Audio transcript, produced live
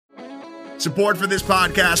Support for this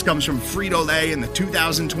podcast comes from Frito-Lay and the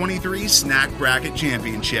 2023 Snack Bracket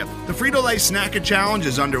Championship. The Frito-Lay Snack-A Challenge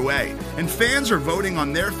is underway, and fans are voting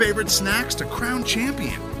on their favorite snacks to crown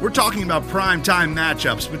champion. We're talking about prime-time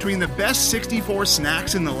matchups between the best 64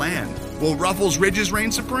 snacks in the land. Will Ruffles Ridges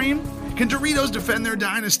reign supreme? Can Doritos defend their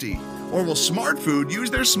dynasty? Or will Smart Food use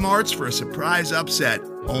their smarts for a surprise upset?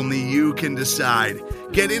 Only you can decide.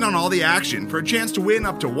 Get in on all the action for a chance to win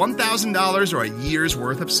up to $1,000 or a year's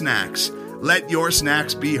worth of snacks. Let your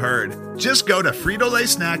snacks be heard. Just go to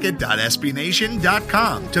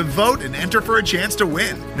fritolaysnacket.sbnation.com to vote and enter for a chance to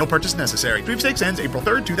win. No purchase necessary. Sweepstakes ends April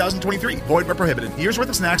 3rd, 2023. Void where prohibited. Year's worth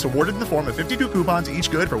of snacks awarded in the form of 52 coupons, each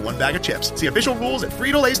good for one bag of chips. See official rules at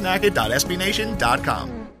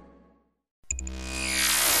fritolaysnacket.sbnation.com.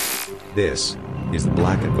 This is the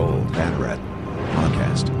Black and Gold Banneret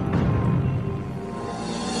podcast.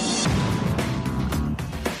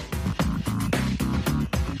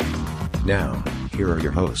 Now, here are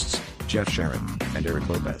your hosts, Jeff Sharon and Eric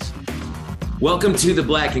Lopez. Welcome to the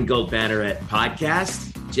Black and Gold Banneret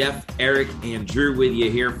podcast. Jeff, Eric, and Drew with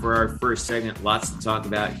you here for our first segment. Lots to talk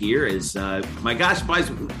about here is, my gosh,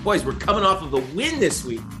 boys, we're coming off of a win this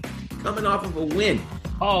week. Coming off of a win.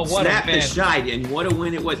 Oh, what Snap a win. aside, and what a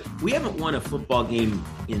win it was. We haven't won a football game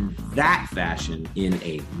in that fashion in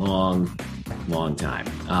a long time.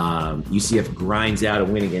 UCF grinds out a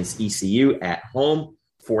win against ECU at home.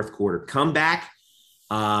 Fourth quarter comeback.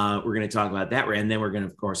 We're going to talk about that. And then we're going to,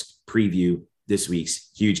 of course, preview this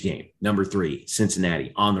week's huge game. Number 3,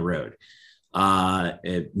 Cincinnati on the road.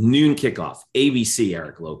 Noon kickoff, ABC,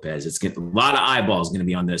 Eric Lopez. It's a lot of eyeballs going to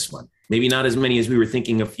be on this one. Maybe not as many as we were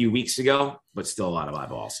thinking a few weeks ago, but still a lot of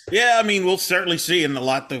eyeballs. Yeah, I mean, we'll certainly see in a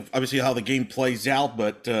lot of, obviously, how the game plays out.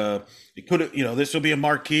 But it could, this will be a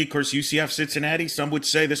marquee. Of course, UCF Cincinnati. Some would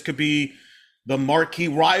say this could be the marquee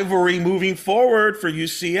rivalry moving forward for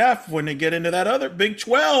UCF when they get into that other Big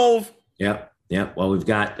 12. Yep. Well, we've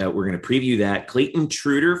got, we're going to preview that. Clayton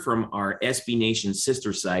Truder from our SB Nation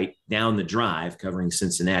sister site, Down the Drive, covering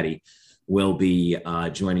Cincinnati, will be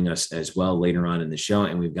joining us as well later on in the show.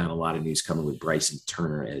 And we've got a lot of news coming with Bryson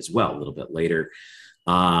Turner as well a little bit later,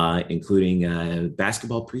 including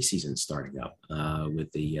basketball preseason starting up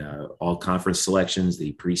with the all conference selections,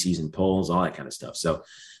 the preseason polls, all that kind of stuff. So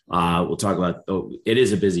we'll talk about, it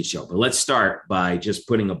is a busy show, but let's start by just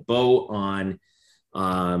putting a bow on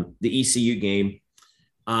the ECU game.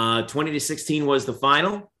 20-16 was the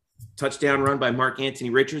final. Touchdown run by Mark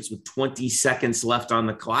Anthony Richards with 20 seconds left on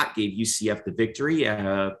the clock gave UCF the victory.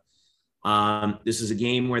 This is a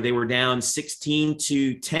game where they were down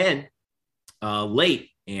 16-10 late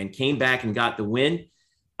and came back and got the win.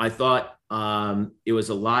 I thought it was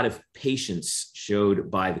a lot of patience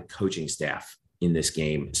showed by the coaching staff in this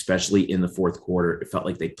game, especially in the fourth quarter. It felt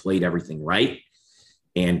like they played everything right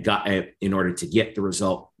and got in order to get the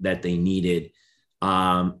result that they needed.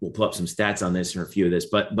 We'll pull up some stats on this or a few of this,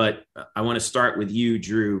 but I want to start with you,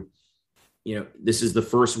 Drew. This is the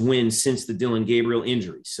first win since the Dylan Gabriel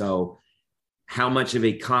injury. So how much of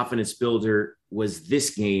a confidence builder was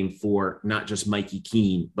this game for not just Mikey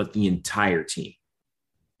Keene, but the entire team?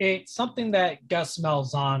 It's something that Gus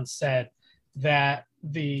Malzahn said, that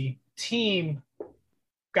the team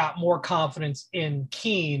got more confidence in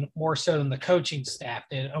Keene more so than the coaching staff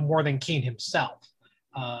did, and more than Keene himself.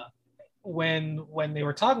 When they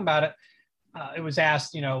were talking about it, it was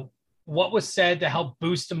asked, what was said to help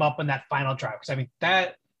boost him up in that final drive? Because I mean,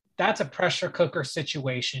 that's a pressure cooker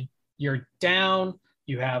situation. You're down,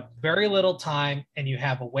 you have very little time, and you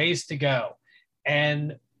have a ways to go.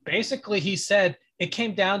 And basically he said it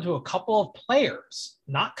came down to a couple of players,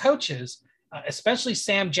 not coaches, especially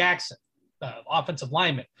Sam Jackson, the offensive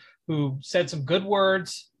lineman, who said some good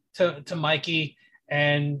words to Mikey,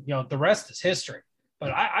 and the rest is history.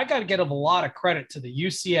 But I got to give a lot of credit to the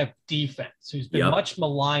UCF defense, who's been much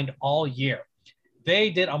maligned all year. They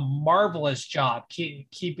did a marvelous job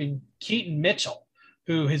keeping Keaton Mitchell,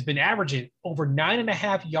 who has been averaging over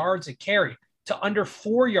 9.5 yards a carry, to under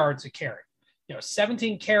 4 yards a carry.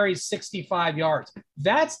 17 carries, 65 yards.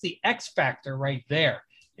 That's the X factor right there.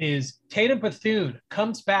 Is Tatum Bethune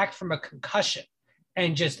comes back from a concussion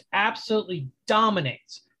and just absolutely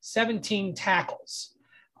dominates. 17 tackles.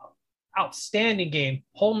 Outstanding game.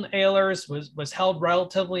 Holton Ahlers was held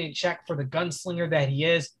relatively in check for the gunslinger that he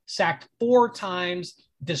is. Sacked 4 times,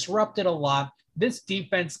 disrupted a lot. This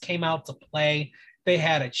defense came out to play. They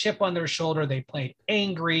had a chip on their shoulder. They played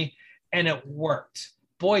angry, and it worked.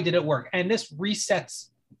 Boy, did it work. And this resets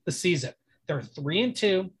the season. They're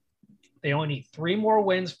 3-2. They only need 3 more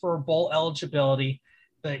wins for bowl eligibility.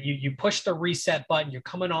 You push the reset button. You're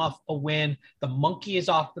coming off a win. The monkey is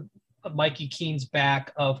off Mikey Keene's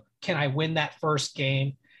back of, can I win that first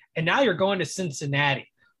game? And now you're going to Cincinnati,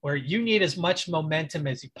 where you need as much momentum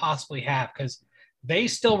as you possibly have, because they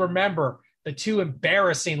still remember the two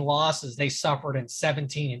embarrassing losses they suffered in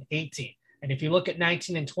 17 and 18. And if you look at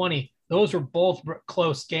 19 and 20, those were both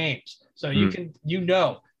close games. So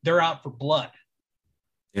they're out for blood.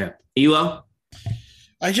 Yeah. Elo?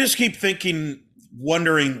 I just keep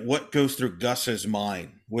wondering what goes through Gus's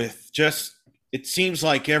mind with just, it seems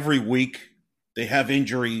like every week they have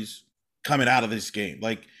injuries coming out of this game.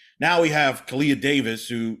 Like now we have Kalia Davis,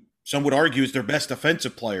 who some would argue is their best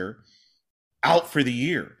offensive player, out for the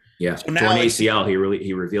year. Yeah, so torn ACL.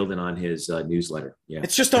 He revealed it on his newsletter. Yeah,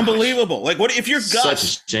 it's just unbelievable. Like, what if you're Gus? Such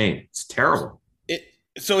a shame. It's terrible.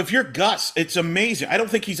 So if you're Gus, it's amazing. I don't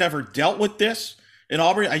think he's ever dealt with this in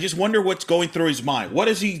Auburn. I just wonder what's going through his mind. What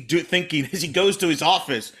is he thinking as he goes to his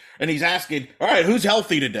office and he's asking, "All right, who's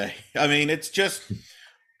healthy today?" I mean, it's just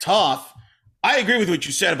tough. I agree with what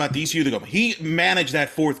you said about the ECU. He managed that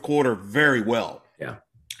fourth quarter very well. Yeah,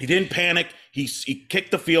 he didn't panic. He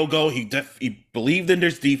kicked the field goal. He believed in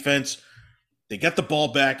his defense. They get the ball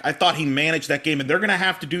back. I thought he managed that game, and they're going to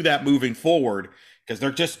have to do that moving forward because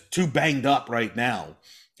they're just too banged up right now,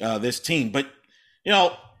 this team. But,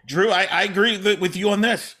 Drew, I agree with you on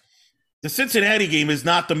this. The Cincinnati game is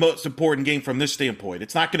not the most important game from this standpoint.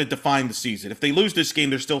 It's not going to define the season. If they lose this game,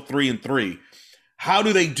 they're still 3-3. How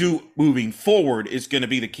do they do moving forward is going to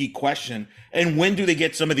be the key question. And when do they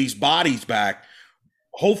get some of these bodies back?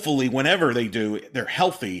 Hopefully, whenever they do, they're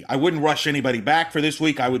healthy. I wouldn't rush anybody back for this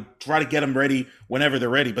week. I would try to get them ready whenever they're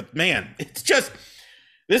ready. But, man,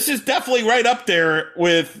 this is definitely right up there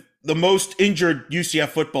with the most injured UCF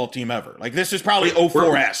football team ever. Like, this is probably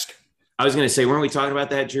 04-esque. I was going to say, weren't we talking about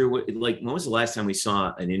that, Drew? Like, when was the last time we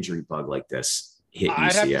saw an injury bug like this hit UCF?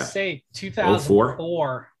 I'd have to say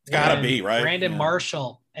 2004. It's got to be, right? Brandon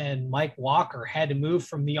Marshall and Mike Walker had to move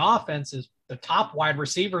from the offense as the top wide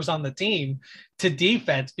receivers on the team to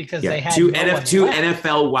defense because they had two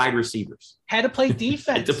NFL wide receivers. Had to play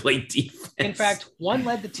defense. In fact, one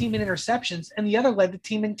led the team in interceptions and the other led the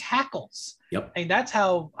team in tackles. Yep. And that's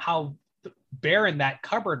how barren that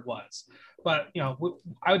cupboard was. But,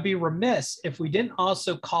 I would be remiss if we didn't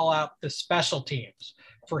also call out the special teams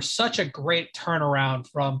for such a great turnaround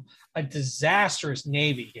from a disastrous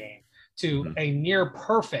Navy game to a near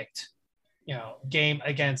perfect game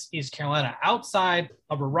against East Carolina, outside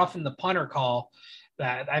of a roughing the punter call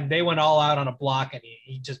that they went all out on a block and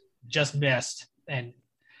he just missed and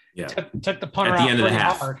took the punter out pretty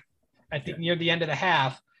hard near the end of the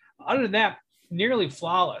half. Other than that, nearly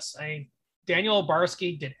flawless. I mean, Daniel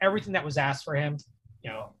Obarski did everything that was asked for him.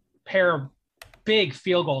 Pair of big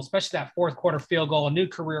field goals, especially that fourth quarter field goal, a new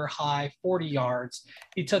career high, 40 yards.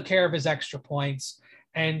 He took care of his extra points.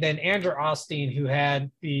 And then Andrew Austin, who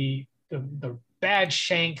had the bad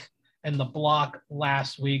shank and the block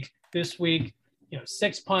last week. This week,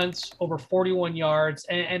 6 punts, over 41 yards.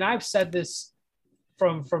 And I've said this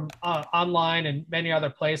from online and many other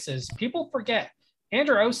places. People forget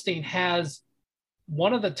Andrew Osteen has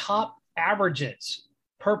one of the top averages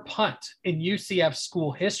per punt in UCF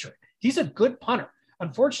school history. He's a good punter.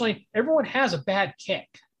 Unfortunately, everyone has a bad kick.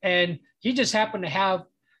 And he just happened to have,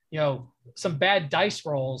 some bad dice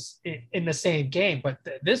rolls in the same game. But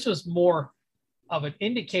this was more of an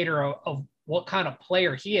indicator of what kind of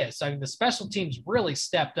player he is. I mean, the special teams really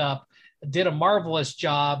stepped up, did a marvelous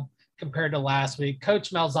job compared to last week.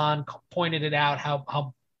 Coach Malzahn pointed it out,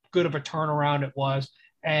 how good of a turnaround it was.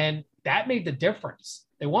 And that made the difference.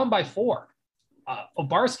 They won by 4.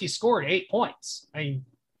 Obarski scored 8 points. I mean,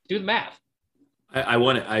 do the math.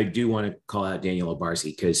 I do want to call out Daniel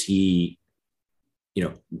Obarski because he,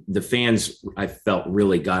 the fans, I felt,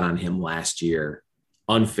 really got on him last year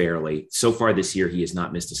unfairly. So far this year, he has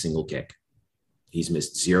not missed a single kick. He's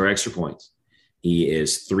missed 0 extra points. He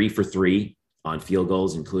is 3 for 3 on field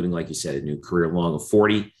goals, including, like you said, a new career long of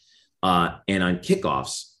 40. And on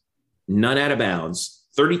kickoffs, none out of bounds,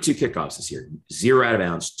 32 kickoffs this year, 0 out of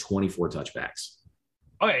bounds, 24 touchbacks.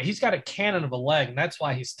 Oh, yeah, he's got a cannon of a leg, and that's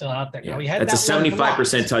why he's still out there. Yeah, that's a 75%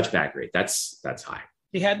 touchback rate. That's high.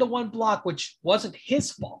 He had the one block, which wasn't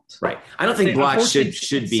his fault. Right. I don't think blocks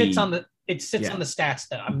should be. It sits on the stats,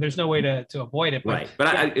 though. I mean, there's no way to avoid it. But,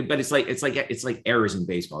 right. But it's like errors in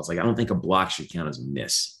baseball. It's like I don't think a block should count as a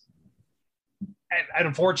miss. And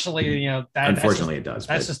unfortunately, unfortunately, it does.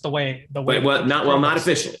 That's just the way. Not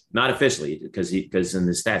officially, because in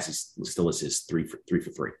the stats he still is 3 for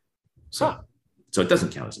 3. So it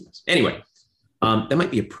doesn't count as a miss. Anyway, that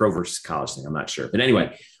might be a pro versus college thing. I'm not sure, but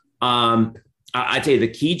anyway, I tell you the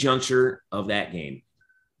key juncture of that game.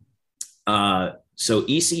 So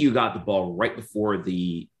ECU got the ball right before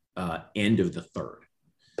the end of the third.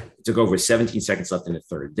 It took over 17 seconds left in the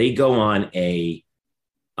third. They go on a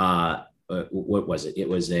what was it? It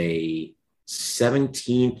was a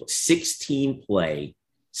 16 play,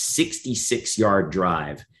 66-yard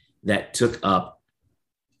drive that took up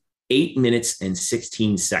 8 minutes and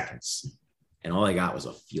 16 seconds. And all they got was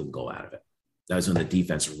a field goal out of it. That was when the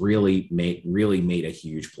defense really made a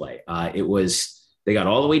huge play. They got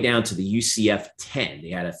all the way down to the UCF 10.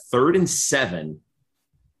 They had a 3rd and 7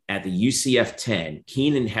 at the UCF 10.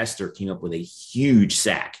 Keenan Hester came up with a huge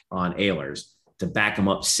sack on Ehlers to back him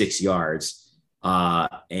up 6 yards.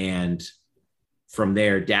 And from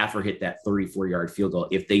there, Daffer hit that 34-yard field goal.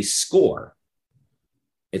 If they score,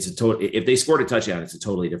 if they scored a touchdown, it's a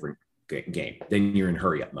totally different game. Then you're in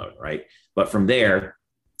hurry-up mode, right? But from there,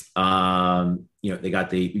 UCF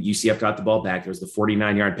got the ball back. There was the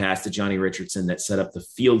 49-yard pass to Johnny Richardson that set up the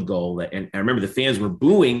field goal. And I remember the fans were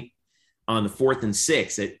booing on the 4th and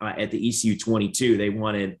 6 at the ECU 22. They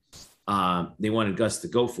wanted Gus to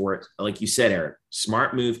go for it. Like you said, Eric,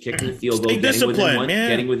 smart move, kicking the field goal,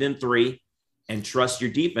 getting within 3, and trust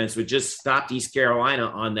your defense would just stop East Carolina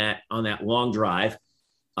on that long drive,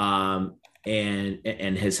 and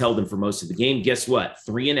has held them for most of the game. Guess what?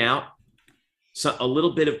 3 and out. So a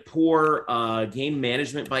little bit of poor game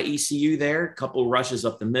management by ECU there. A couple rushes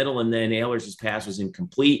up the middle, and then Ehlers' pass was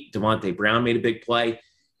incomplete. Devontae Brown made a big play,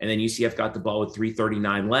 and then UCF got the ball with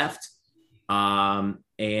 3:39 left, and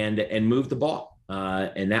moved the ball.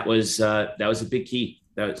 And that was a big key.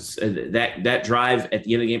 That drive at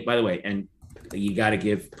the end of the game. By the way, and you got to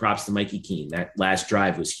give props to Mikey Keene. That last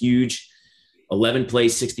drive was huge. 11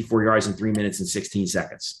 plays, 64 yards in 3 minutes and 16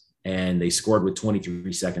 seconds, and they scored with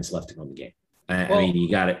 23 seconds left to go in the game. I mean, you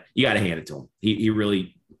got to hand it to him.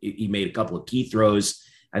 He made a couple of key throws.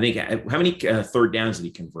 I think how many third downs did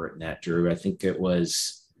he convert in that, Drew? I think it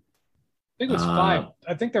was 5.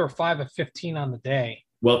 I think there were 5 of 15 on the day.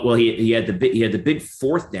 Well, he had the big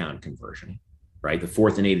 4th down conversion, right? The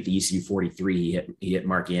 4th and 8 at the ECU 43. He hit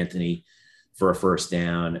Mark Anthony for a first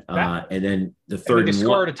down, and then the 3rd and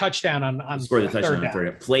scored a touchdown on scored the touchdown on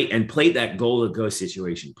 3rd down. Played that goal to go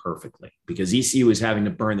situation perfectly because ECU was having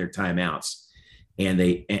to burn their timeouts. And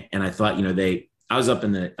I thought, I was up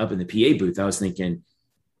in the PA booth. I was thinking,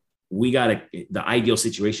 the ideal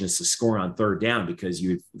situation is to score on 3rd down because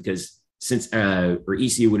since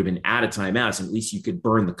ECU would have been out of timeouts, and at least you could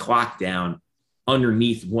burn the clock down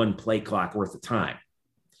underneath one play clock worth of time.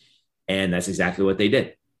 And that's exactly what they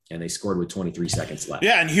did. And they scored with 23 seconds left.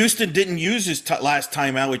 Yeah, and Houston didn't use his last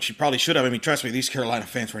timeout, which he probably should have. I mean, trust me, these Carolina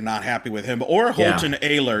fans were not happy with him. Or Holton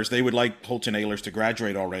Ehlers. They would like Holton Ehlers to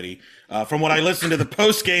graduate already. From what I listened to the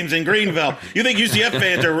post games in Greenville, you think UCF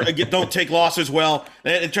fans don't take losses well?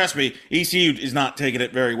 And trust me, ECU is not taking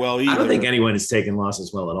it very well either. I don't think anyone is taking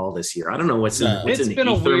losses well at all this year. I don't know what's in the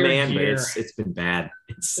ether, man, but it's been bad.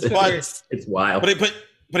 It's wild.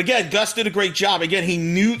 But again, Gus did a great job. Again, he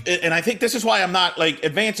knew, and I think this is why I'm not like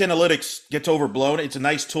advanced analytics gets overblown. It's a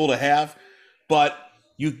nice tool to have, but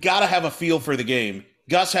you got to have a feel for the game.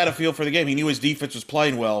 Gus had a feel for the game. He knew his defense was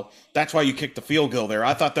playing well. That's why you kicked the field goal there.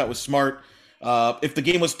 I thought that was smart. If the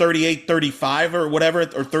game was 38-35 or whatever,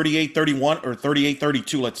 or 38-31 or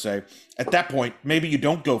 38-32, let's say, at that point, maybe you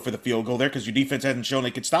don't go for the field goal there because your defense hasn't shown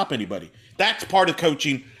they could stop anybody. That's part of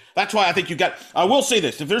coaching. That's why I think I will say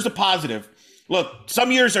this. If there's a positive, look,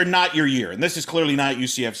 some years are not your year, and this is clearly not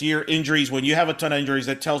UCF's year. Injuries, when you have a ton of injuries,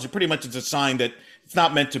 that tells you pretty much it's a sign that it's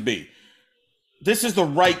not meant to be. This is the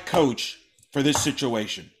right coach for this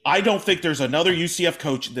situation. I don't think there's another UCF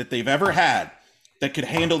coach that they've ever had that could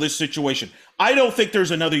handle this situation. I don't think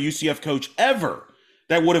there's another UCF coach ever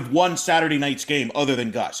that would have won Saturday night's game other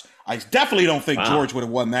than Gus. I definitely don't think George would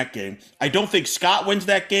have won that game. I don't think Scott wins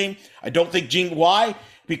that game. I don't think Gene. Why?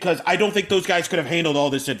 Because I don't think those guys could have handled all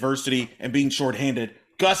this adversity and being shorthanded.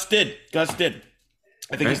 Gus did.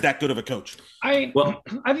 I think he's that good of a coach. I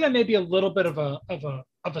think that may be a little bit of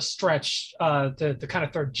a stretch to kind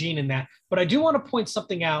of throw Gene in that, but I do want to point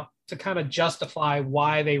something out to kind of justify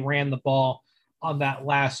why they ran the ball on that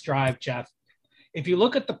last drive, Jeff. If you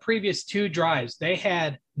look at the previous 2 drives, they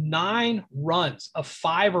had 9 runs of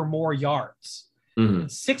 5 or more yards,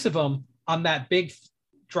 and 6 of them on that big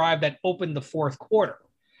drive that opened the 4th quarter.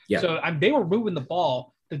 Yeah. So they were moving the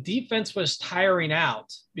ball. The defense was tiring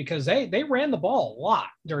out because they ran the ball a lot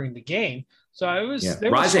during the game. So it was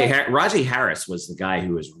Rajay Harris was the guy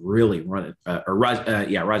who was really running.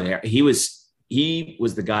 Rajay Harris. He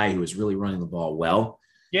was the guy who was really running the ball well.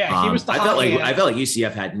 Yeah, he was. I felt like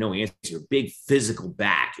UCF had no answer. Big physical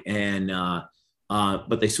back, and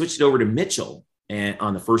but they switched it over to Mitchell and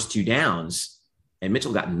on the first 2 downs, and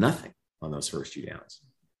Mitchell got nothing on those first 2 downs.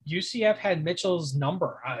 UCF had Mitchell's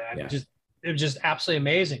number. It was just absolutely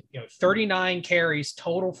amazing. 39 carries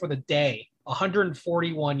total for the day,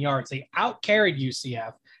 141 yards. They out-carried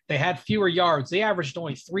UCF. They had fewer yards. They averaged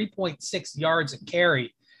only 3.6 yards a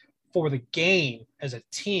carry for the game as a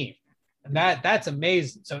team. And that's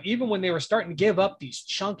amazing. So even when they were starting to give up these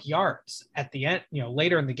chunk yards at the end,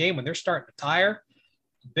 later in the game, when they're starting to tire,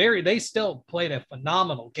 they still played a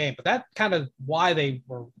phenomenal game. But that's kind of why they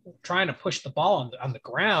were trying to push the ball on the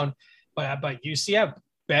ground. But UCF,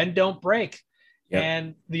 bend, don't break. Yep.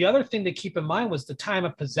 And the other thing to keep in mind was the time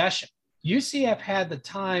of possession. UCF had the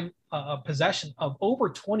time of possession of over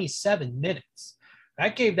 27 minutes.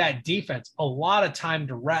 That gave that defense a lot of time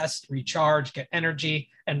to rest, recharge, get energy,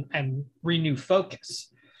 and renew focus.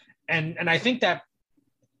 And I think that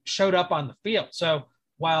showed up on the field. So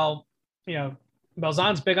while,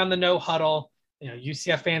 Malzahn's big on the no huddle,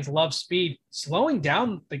 UCF fans love speed, slowing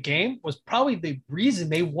down the game was probably the reason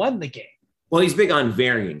they won the game. Well, he's big on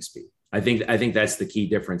varying speed. I think that's the key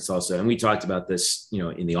difference also. And we talked about this,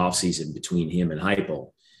 in the offseason between him and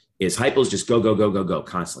Heupel. Is Heupel's just go, go, go, go, go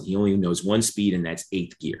constantly. He only knows one speed, and that's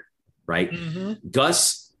 8th gear, right? Mm-hmm.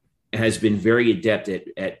 Gus has been very adept at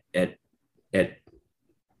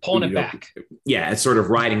pulling it back. Yeah, at sort of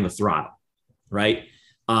riding the throttle, right?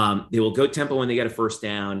 They will go tempo when they get a first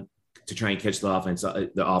down to try and catch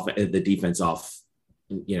the defense off,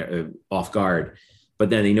 off guard.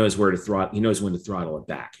 But then he knows where to throttle. He knows when to throttle it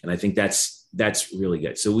back, and I think that's really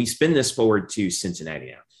good. So we spin this forward to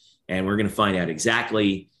Cincinnati now, and we're going to find out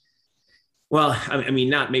exactly. Well, I mean,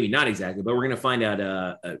 maybe not exactly, but we're going to find out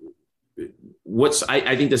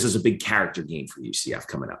I think this is a big character game for UCF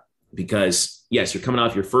coming up because, yes, you're coming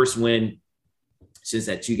off your first win since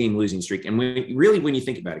that 2-game losing streak. And when you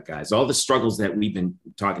think about it, guys, all the struggles that we've been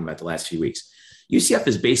talking about the last few weeks, UCF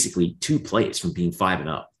is basically 2 plays from being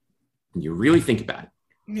 5-0. When you really think about it.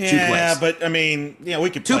 Yeah, but I mean, we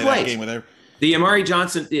could play that game with her. The Amari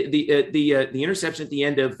Johnson, the interception at the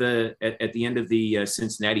end of the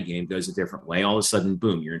Cincinnati game goes a different way. All of a sudden,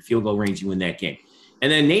 boom, you're in field goal range. You win that game,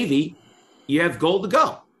 and then Navy, you have goal to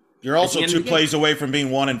go. You're also 2 plays away from being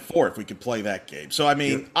 1-4 if we could play that game. So I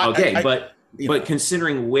mean, but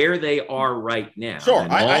considering where they are right now, sure,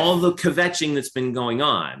 and all the kvetching that's been going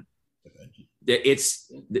on,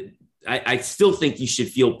 I still think you should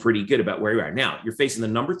feel pretty good about where you are. Now, you're facing the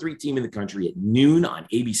number 3 team in the country at noon on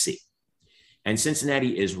ABC. And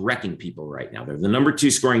Cincinnati is wrecking people right now. They're the number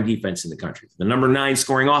 2 scoring defense in the country, the number 9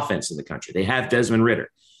 scoring offense in the country. They have Desmond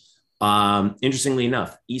Ridder. Interestingly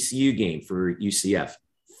enough, ECU game for UCF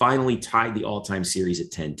finally tied the all-time series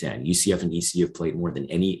at 10-10. UCF and ECU have played more than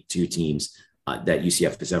any 2 teams that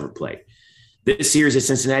UCF has ever played. This series at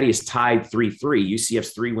Cincinnati is tied 3-3.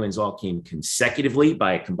 UCF's 3 wins all came consecutively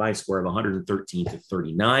by a combined score of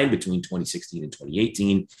 113-39 between 2016 and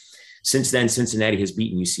 2018. Since then, Cincinnati has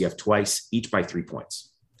beaten UCF twice, each by 3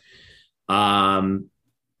 points. The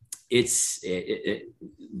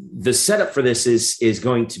setup for this is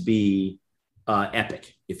going to be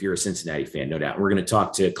epic if you're a Cincinnati fan, no doubt. We're going to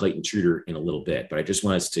talk to Clayton Truder in a little bit, but I just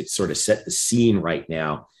want us to sort of set the scene right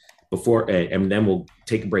now before, and then we'll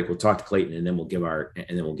take a break. We'll talk to Clayton, and then we'll give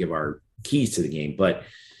our keys to the game. But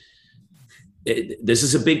this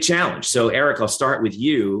is a big challenge. So, Eric, I'll start with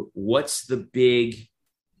you. What's the big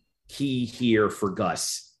key here for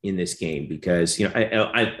Gus in this game? Because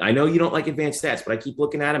I know you don't like advanced stats, but I keep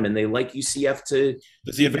looking at them and they like UCF to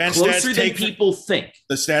does the advanced closer stats than people think.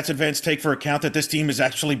 The stats advanced take for account that this team is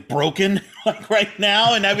actually broken like right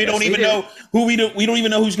now, and that we don't even know we don't even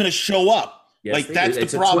know who's going to show up. Yes,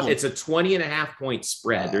 that's the problem. It's a 20.5 point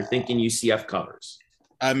spread. They're thinking UCF covers.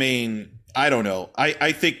 I mean, I don't know.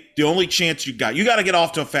 I think the only chance you got to get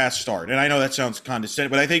off to a fast start. And I know that sounds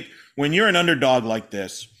condescending, but I think when you're an underdog like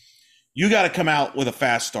this, you got to come out with a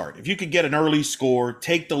fast start. If you could get an early score,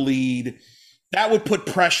 take the lead, that would put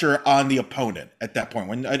pressure on the opponent at that point.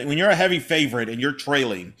 When you're a heavy favorite and you're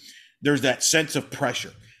trailing, there's that sense of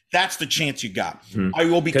pressure. That's the chance you got. I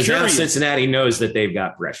will be curious. Because now Cincinnati knows that they've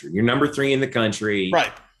got pressure. You're number 3 in the country.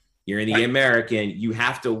 Right. You're in the American. You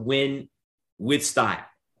have to win with style.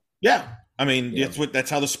 Yeah. I mean, that's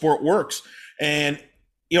how the sport works. And,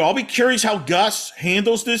 I'll be curious how Gus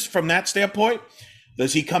handles this from that standpoint.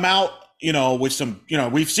 Does he come out, with some,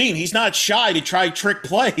 we've seen he's not shy to try trick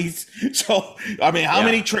plays. So, I mean, how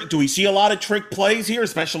many do we see a lot of trick plays here,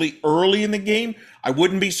 especially early in the game? I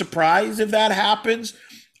wouldn't be surprised if that happens.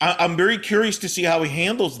 I'm very curious to see how he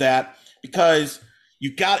handles that because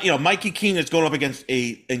you got, Mikey King is going up against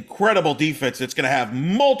a incredible defense that's going to have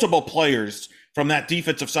multiple players from that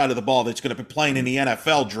defensive side of the ball that's going to be playing in the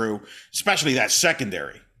NFL, Drew, especially that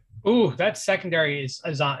secondary. Ooh, that secondary is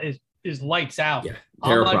is lights out. Yeah,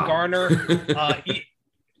 Ahmad Garner,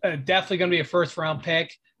 definitely going to be a first-round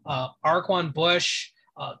pick. Arquan Bush,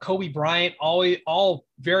 Kobe Bryant, all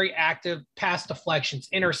very active pass deflections,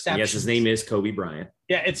 interceptions. Yes, his name is Kobe Bryant.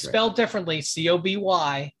 Yeah, it's spelled differently,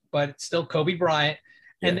 Coby, but it's still Kobe Bryant.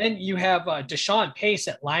 Yeah. And then you have Deshaun Pace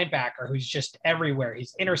at linebacker, who's just everywhere.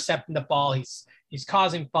 He's intercepting the ball. He's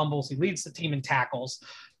causing fumbles. He leads the team in tackles.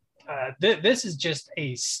 This is just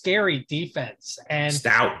a scary defense. And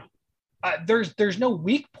stout. There's no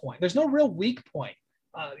weak point. There's no real weak point.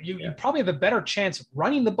 You probably have a better chance of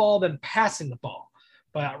running the ball than passing the ball.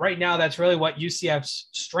 But right now, that's really what UCF's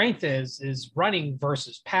strength is running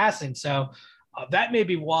versus passing. So that may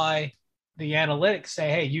be why the analytics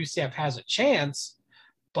say, hey, UCF has a chance.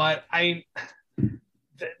 But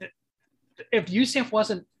if UCF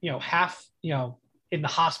wasn't, half, in the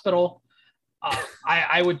hospital,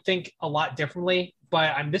 I would think a lot differently.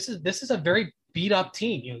 But this is a very beat up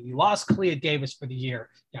team. You lost Kalia Davis for the year.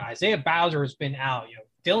 Isaiah Bowser has been out.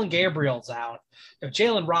 Dylan Gabriel's out.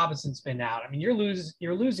 Jalen Robinson's been out. You're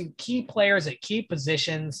losing key players at key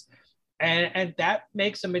positions, and that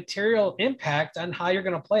makes a material impact on how you're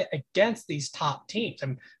going to play against these top teams.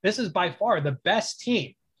 This is by far the best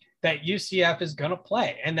team that UCF is going to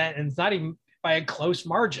play, and it's not even by a close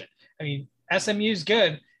margin. SMU's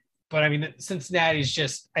good, but Cincinnati's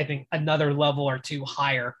just, I think, another level or two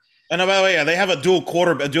higher. And by the way, they have a dual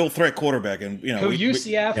threat quarterback, and who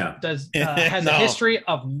UCF has a history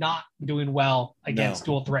of not doing well against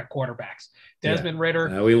dual threat quarterbacks. Desmond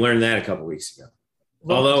Ritter. We learned that a couple weeks ago.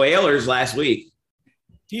 Although Ehlers last week,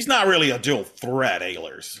 he's not really a dual threat.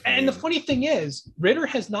 Ehlers. And the funny thing is, Ritter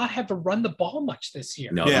has not had to run the ball much this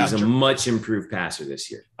year. No, he's a much improved passer this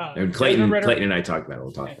year. And Clayton and I talked about it.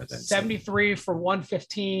 We'll talk about that. 73 for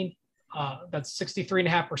 115. That's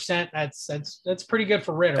 63.5%. That's pretty good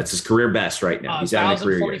for Ritter. That's his career best right now. He's having a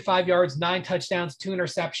career 1,045 yards, 9 touchdowns, 2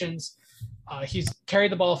 interceptions. He's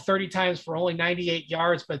carried the ball 30 times for only 98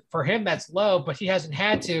 yards, but for him that's low. But he hasn't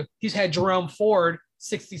had to. He's had Jerome Ford,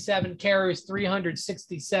 67 carries,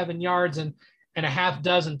 367 yards, and a half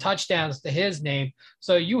dozen touchdowns to his name.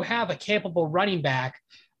 So you have a capable running back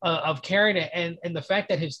of carrying it, and the fact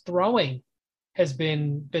that his throwing has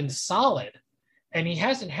been solid. And he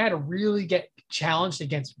hasn't had to really get challenged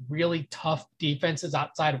against really tough defenses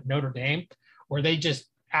outside of Notre Dame, where they just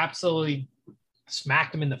absolutely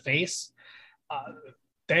smacked him in the face.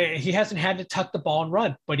 He hasn't had to tuck the ball and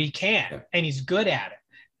run, but he can, and he's good at it.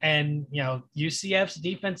 And, UCF's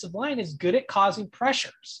defensive line is good at causing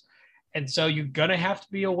pressures. And so you're going to have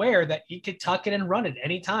to be aware that he could tuck it and run it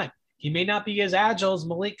anytime. He may not be as agile as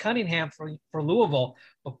Malik Cunningham for Louisville,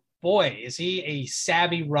 but boy, is he a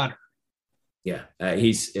savvy runner. Yeah,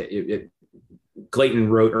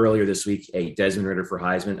 Clayton wrote earlier this week, hey, Desmond Ritter for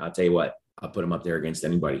Heisman. I'll tell you what, I'll put him up there against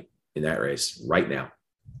anybody in that race right now.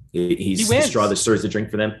 He's the straw that stirs the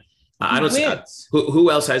drink for them.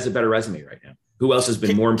 Who else has a better resume right now? Who else has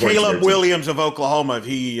been more important? Caleb Williams of Oklahoma, if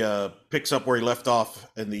he picks up where he left off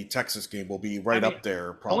in the Texas game, will be up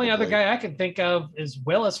there. Probably. Only other guy I can think of is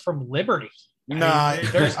Willis from Liberty. I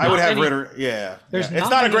would have Ritter. Yeah, it's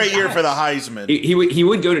not a great year for the Heisman. He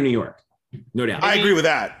would go to New York. No doubt. I agree with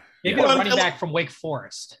that. Maybe a running back from Wake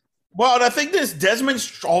Forest. Well, and I think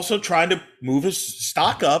Desmond's also trying to move his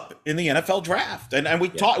stock up in the NFL draft. And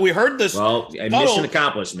we heard this. Well, mission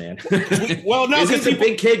accomplished, man. He's a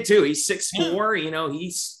big kid too. He's 6'4",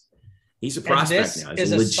 he's a prospect now.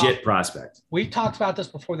 He's a legit prospect. We talked about this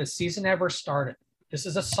before the season ever started. This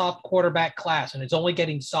is a soft quarterback class, and it's only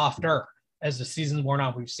getting softer as the season's worn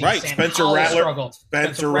on. We've seen Spencer Rattler.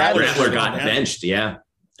 Spencer Rattler got benched,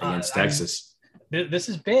 against Texas. This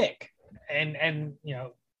is big, and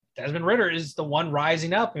Desmond Ritter is the one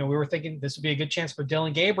rising up. We were thinking this would be a good chance for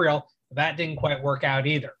Dylan Gabriel. But that didn't quite work out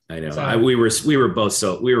either. I know. So, we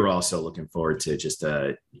were also looking forward to just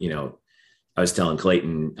I was telling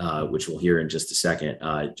Clayton, which we'll hear in just a second,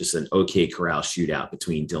 just an OK Corral shootout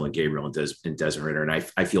between Dylan Gabriel and Desmond Ritter, and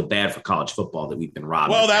I feel bad for college football that we've been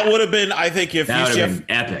robbed. Well, that would have been, I think, if that UCF been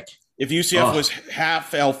epic. If UCF was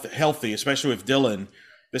half healthy, especially with Dylan.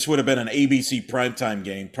 This would have been an ABC primetime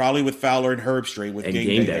game, probably with Fowler and Herbstreit with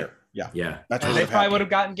game day there. Yeah. That's they probably would have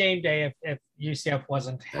gotten game day if UCF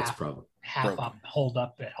wasn't half up, hold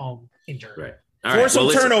up at home injured. Right.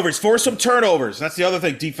 Force some turnovers. That's the other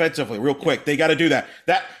thing defensively, real quick. They got to do that.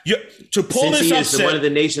 To pull Cincy this upset, is one of the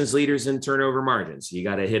nation's leaders in turnover margins. You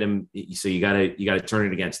got to hit him, so you got to turn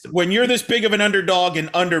it against them. When you're this big of an underdog and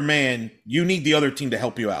underman, you need the other team to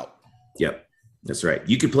help you out. Yep. That's right.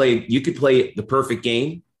 You could play the perfect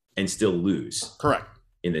game and still lose. Correct.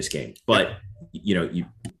 In this game. But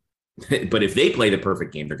but if they play the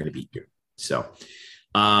perfect game, they're going to beat you. So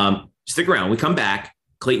Stick around. When we come back,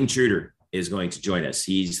 Clayton Truder is going to join us.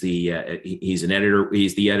 He's an editor.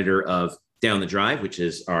 He's the editor of Down the Drive, which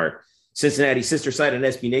is our Cincinnati sister site on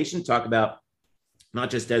SB Nation. Talk about not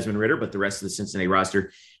just Desmond Ridder, but the rest of the Cincinnati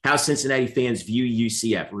roster, how Cincinnati fans view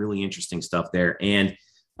UCF. Really interesting stuff there. And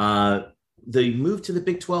the move to the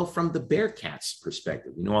Big 12 from the Bearcats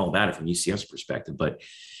perspective. We know all about it from UCF's perspective, but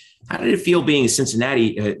how did it feel being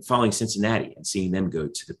following Cincinnati and seeing them go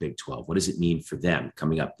to the Big 12? What does it mean for them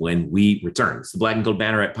coming up when we return? It's the Black and Gold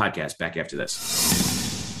Banneret podcast. Back after this.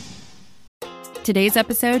 Today's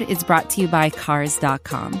episode is brought to you by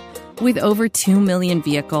Cars.com. With over 2 million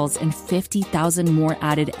vehicles and 50,000 more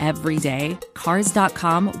added every day,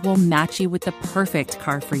 Cars.com will match you with the perfect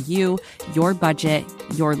car for you, your budget,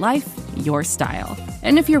 your life, your style.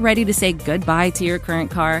 And if you're ready to say goodbye to your current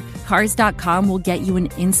car, Cars.com will get you an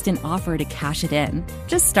instant offer to cash it in.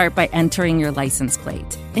 Just start by entering your license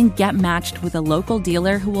plate and get matched with a local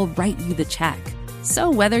dealer who will write you the check. So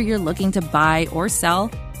whether you're looking to buy or sell,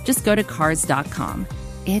 just go to Cars.com.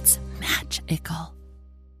 It's magical.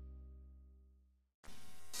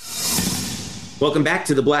 Welcome back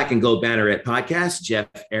to the Black and Gold Banneret podcast. Jeff,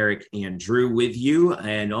 Eric, and Drew with you.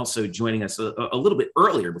 And also joining us a little bit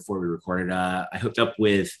earlier before we recorded, I hooked up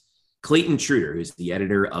with Clayton Truder, who's the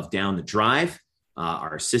editor of Down the Drive,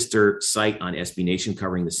 our sister site on SB Nation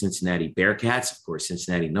covering the Cincinnati Bearcats. Of course,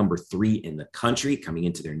 Cincinnati number 3 in the country coming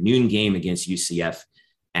into their noon game against UCF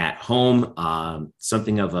at home.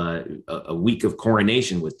 Something of a week of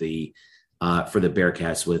coronation with for the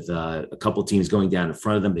Bearcats, with a couple teams going down in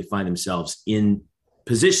front of them. They find themselves in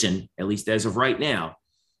position, at least as of right now,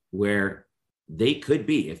 where they could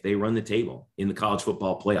be, if they run the table, in the college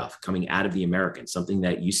football playoff coming out of the American, something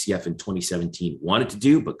that UCF in 2017 wanted to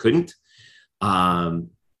do but couldn't.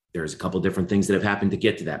 There's a couple different things that have happened to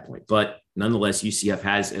get to that point, but nonetheless, UCF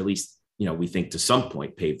has, at least, we think to some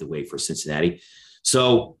point, paved the way for Cincinnati.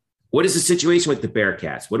 So what is the situation with the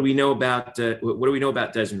Bearcats? What do we know about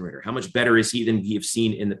Desmond Ridder? How much better is he than we have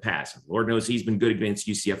seen in the past? Lord knows he's been good against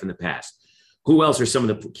UCF in the past. Who else are some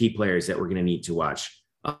of the key players that we're going to need to watch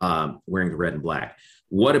wearing the red and black?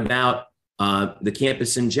 What about the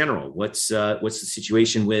campus in general? What's the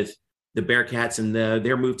situation with the Bearcats and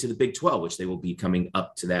their move to the Big 12, which they will be coming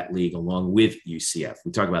up to that league along with UCF?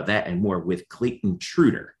 We talk about that and more with Clayton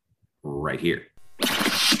Truder right here.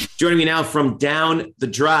 Joining me now from Down the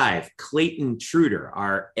Drive, Clayton Truder,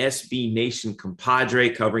 our SB Nation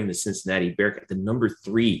compadre covering the Cincinnati Bearcats, the number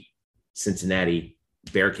 3 Cincinnati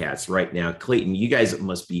Bearcats right now. Clayton, you guys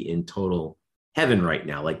must be in total heaven right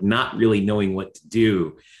now, like not really knowing what to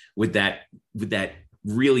do with that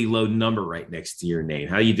really low number right next to your name.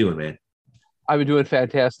 How you doing, man? I've been doing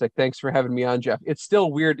fantastic. Thanks for having me on, Jeff. It's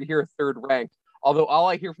still weird to hear third ranked, although all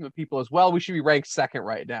I hear from the people is, well, we should be ranked second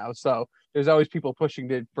right now. So there's always people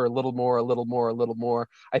pushing for a little more.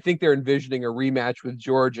 I think they're envisioning a rematch with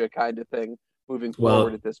Georgia kind of thing moving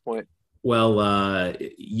forward at this point. Well,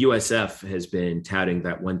 USF has been touting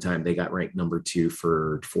that one time they got ranked number 2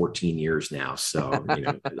 for 14 years now. So,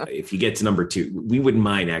 if you get to number 2, we wouldn't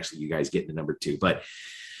mind actually you guys getting to number 2. But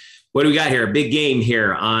what do we got here? A big game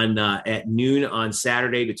here on at noon on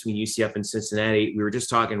Saturday between UCF and Cincinnati. We were just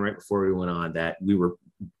talking right before we went on that we were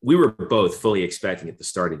both fully expecting at the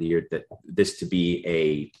start of the year that this to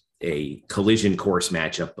be a collision course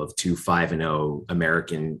matchup of 2 5-0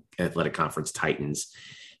 American Athletic Conference Titans.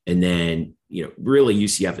 And then, really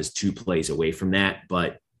UCF is 2 plays away from that,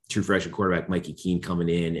 but true freshman quarterback Mikey Keene coming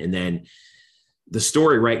in. And then the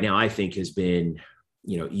story right now, I think, has been,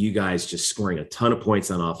 you guys just scoring a ton of points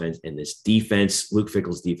on offense, and this defense, Luke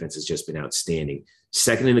Fickell's defense, has just been outstanding.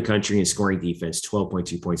 2nd in the country in scoring defense,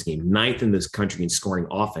 12.2 points a game, 9th in this country in scoring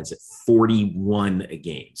offense at 41 a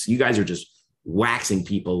game. So you guys are just waxing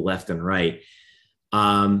people left and right.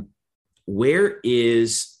 Where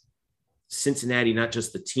is Cincinnati, not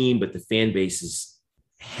just the team, but the fan base's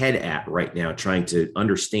head at right now, trying to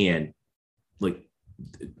understand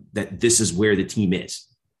that this is where the team is?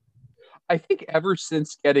 I think ever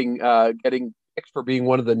since getting picked for being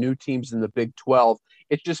one of the new teams in the Big 12,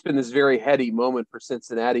 it's just been this very heady moment for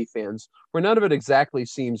Cincinnati fans where none of it exactly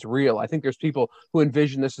seems real. I think there's people who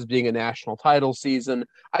envision this as being a national title season.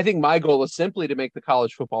 I think my goal is simply to make the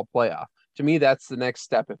college football playoff. To me, that's the next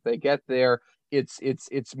step. If they get there,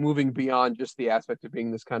 it's moving beyond just the aspect of being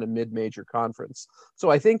this kind of mid-major conference. So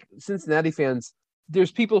I think Cincinnati fans, there's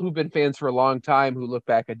people who've been fans for a long time who look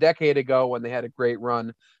back a decade ago when they had a great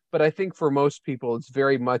run. But I think for most people, it's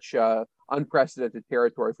very much unprecedented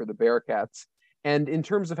territory for the Bearcats. And in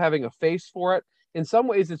terms of having a face for it, in some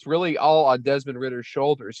ways, it's really all on Desmond Ridder's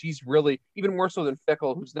shoulders. He's really, even more so than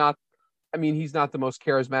Fickell, he's not the most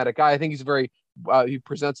charismatic guy. I think he's a very he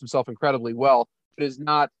presents himself incredibly well, but he's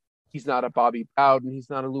not a Bobby Bowden. He's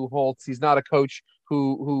not a Lou Holtz. He's not a coach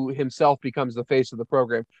who himself becomes the face of the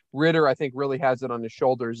program. Ritter, I think, really has it on his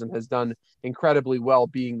shoulders and has done incredibly well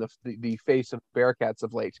being the face of Bearcats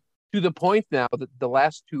of late, to the point now that the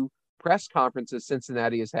last two press conferences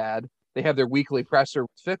Cincinnati has had, they have their weekly presser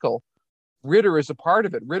with Fickle. Ritter is a part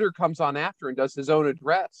of it. Ritter comes on after and does his own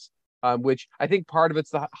address, which I think part of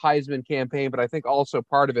it's the Heisman campaign, but I think also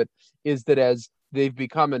part of it is that as they've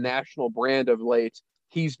become a national brand of late,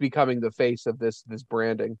 he's becoming the face of this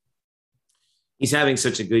branding. He's having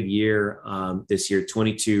such a good year this year,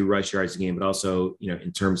 22 rush yards a game, but also,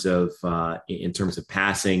 in terms of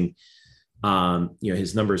passing,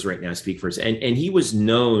 his numbers right now speak for us. And he was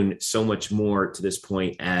known so much more to this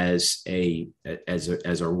point as a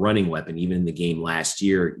running weapon, even in the game last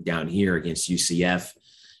year down here against UCF.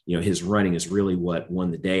 His running is really what won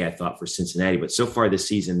the day, I thought, for Cincinnati. But so far this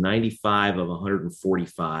season, 95 of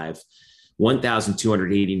 145,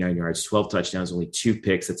 1,289 yards, 12 touchdowns, only 2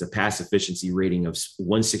 picks. That's a pass efficiency rating of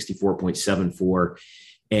 164.74.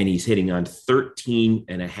 And he's hitting on 13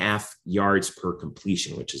 and a half yards per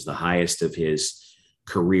completion, which is the highest of his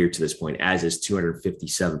career to this point, as is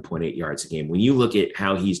 257.8 yards a game. When you look at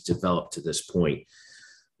how he's developed to this point,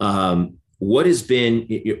 what has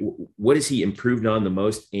he improved on the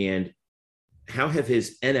most, and how have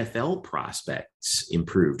his NFL prospects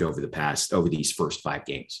improved over these first 5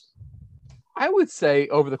 games? I would say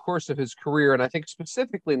over the course of his career, and I think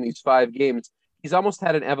specifically in these 5 games, he's almost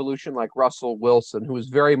had an evolution like Russell Wilson, who was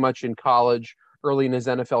very much in college, early in his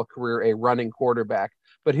NFL career, a running quarterback.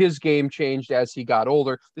 But his game changed as he got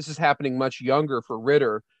older. This is happening much younger for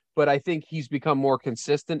Ritter, but I think he's become more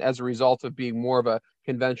consistent as a result of being more of a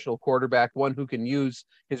conventional quarterback, one who can use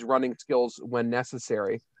his running skills when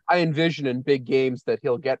necessary. I envision in big games that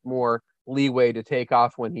he'll get more leeway to take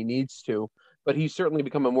off when he needs to, but he's certainly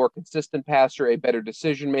become a more consistent passer, a better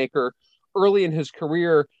decision maker. Early in his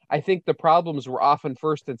career, I think the problems were often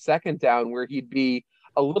first and second down, where he'd be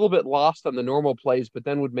a little bit lost on the normal plays, but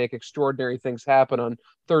then would make extraordinary things happen on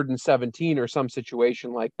 3rd and 17 or some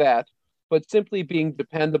situation like that. But simply being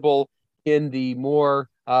dependable in the more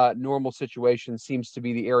normal situations seems to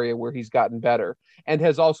be the area where he's gotten better, and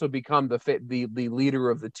has also become the leader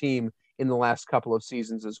of the team in the last couple of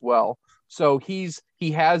seasons as well. So he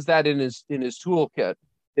has that in his toolkit,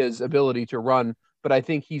 his ability to run, but I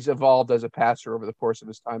think he's evolved as a passer over the course of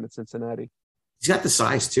his time at Cincinnati. He's got the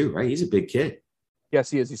size too, right? He's a big kid.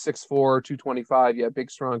 Yes, he is. He's 6'4", 225. Yeah,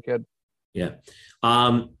 big, strong kid. Yeah.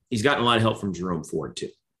 He's gotten a lot of help from Jerome Ford too.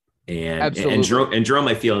 And Jerome,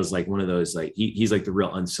 I feel, is like one of those, like he's like the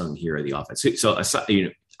real unsung hero of the offense. So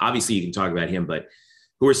obviously you can talk about him, but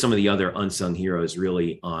who are some of the other unsung heroes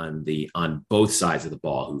really on both sides of the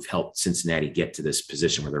ball who've helped Cincinnati get to this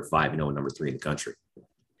position where they're 5-0, number 3 in the country?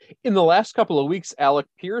 In the last couple of weeks, Alec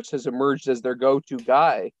Pierce has emerged as their go-to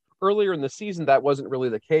guy. Earlier in the season, that wasn't really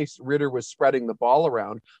the case. Ritter was spreading the ball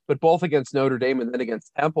around, but both against Notre Dame and then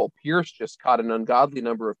against Temple, Pierce just caught an ungodly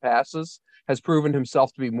number of passes, has proven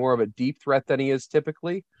himself to be more of a deep threat than he is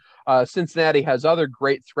typically. Cincinnati has other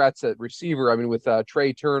great threats at receiver. I mean, with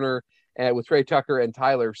Trey Turner and with Trey Tucker and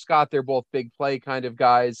Tyler Scott, they're both big play kind of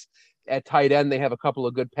guys. At tight end, they have a couple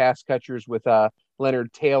of good pass catchers with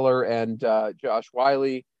Leonard Taylor and Josh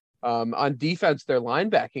Wiley. On defense, their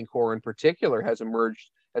linebacking core in particular has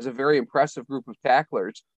emerged as a very impressive group of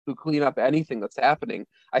tacklers who clean up anything that's happening.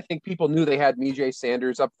 I think people knew they had Mijay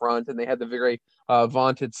Sanders up front and they had the very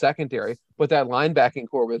vaunted secondary, but that linebacking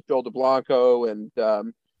core with Joel DeBlanco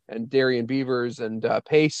and Darian Beavers and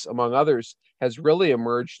Pace, among others, has really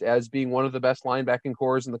emerged as being one of the best linebacking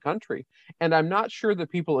cores in the country. And I'm not sure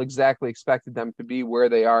that people exactly expected them to be where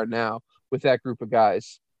they are now with that group of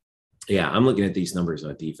guys. Yeah, I'm looking at these numbers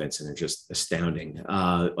on defense, and they're just astounding.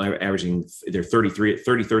 Averaging, they're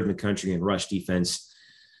 33rd in the country in rush defense,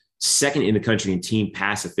 2nd in the country in team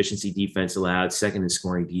pass efficiency defense allowed, 2nd in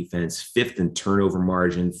scoring defense, 5th in turnover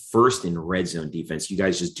margin, 1st in red zone defense. You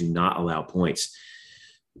guys just do not allow points.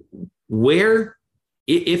 Where,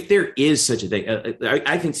 if there is such a thing,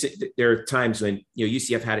 I think there are times when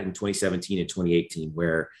UCF had it in 2017 and 2018,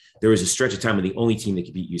 where there was a stretch of time when the only team that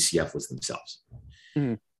could beat UCF was themselves.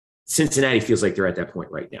 Mm-hmm. Cincinnati feels like they're at that point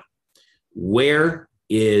right now. Where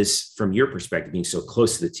is, from your perspective, being so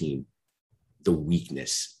close to the team, the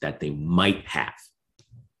weakness that they might have?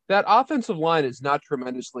 That offensive line is not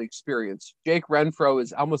tremendously experienced. Jake Renfro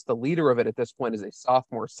is almost the leader of it at this point as a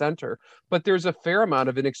sophomore center, but there's a fair amount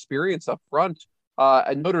of inexperience up front.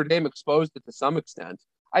 And Notre Dame exposed it to some extent.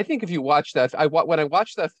 I think if you watch that, when I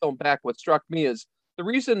watched that film back, what struck me is the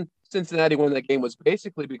reason Cincinnati won that game was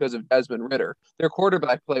basically because of Desmond Ridder. Their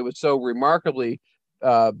quarterback play was so remarkably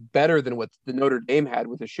better than what the Notre Dame had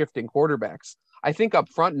with the shifting quarterbacks. I think up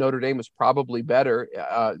front, Notre Dame was probably better,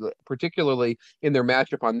 particularly in their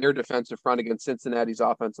matchup on their defensive front against Cincinnati's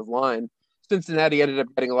offensive line. Cincinnati ended up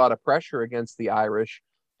getting a lot of pressure against the Irish,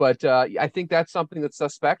 but I think that's something that's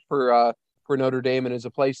suspect for Notre Dame and is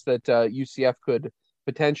a place that UCF could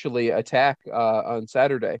potentially attack on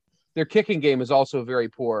Saturday. Their kicking game is also very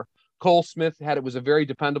poor. Cole Smith was a very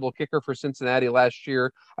dependable kicker for Cincinnati last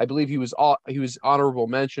year. I believe he was honorable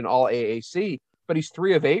mention all AAC, but he's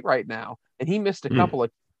 3 of 8 right now, and he missed a couple of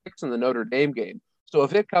kicks in the Notre Dame game. So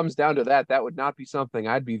if it comes down to that, that would not be something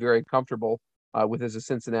I'd be very comfortable with as a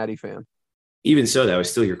Cincinnati fan. Even so, that was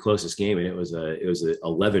still your closest game, and it was an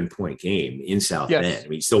 11-point game in South Bend. I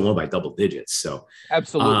mean, you still won by double digits. So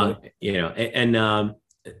absolutely,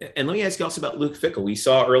 and let me ask you also about Luke Fickell. We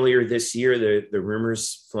saw earlier this year the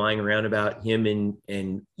rumors flying around about him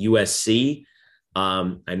in USC.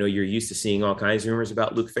 I know you're used to seeing all kinds of rumors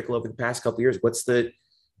about Luke Fickell over the past couple of years. What's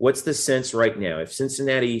the sense right now? If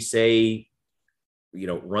Cincinnati, say,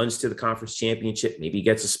 runs to the conference championship, maybe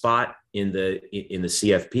gets a spot in the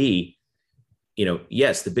CFP,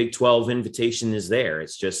 yes, the Big 12 invitation is there.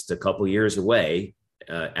 It's just a couple of years away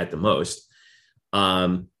at the most.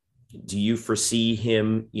 Do you foresee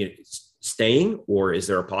him staying, or is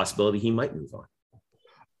there a possibility he might move on?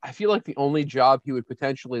 I feel like the only job he would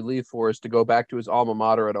potentially leave for is to go back to his alma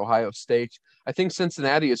mater at Ohio State. I think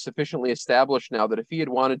Cincinnati is sufficiently established now that if he had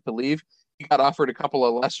wanted to leave, he got offered a couple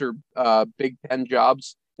of lesser Big Ten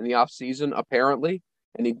jobs in the offseason, apparently,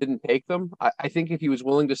 and he didn't take them. I think if he was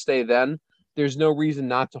willing to stay then, there's no reason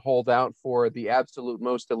not to hold out for the absolute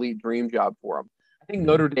most elite dream job for him. I think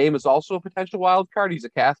Notre Dame is also a potential wild card. He's a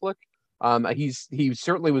Catholic. He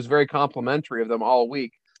certainly was very complimentary of them all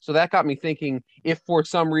week. So that got me thinking, if for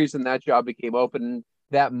some reason that job became open,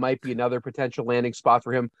 that might be another potential landing spot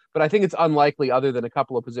for him. But I think it's unlikely, other than a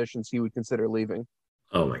couple of positions he would consider leaving.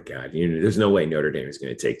 Oh my God. There's no way Notre Dame is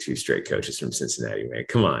going to take 2 straight coaches from Cincinnati, man.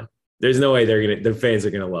 Come on. There's no way the fans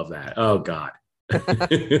are going to love that. Oh God.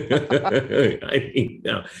 I mean,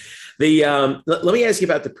 no. Let me ask you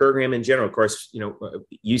about the program in general. Of course,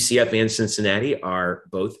 UCF and Cincinnati are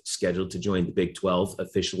both scheduled to join the Big 12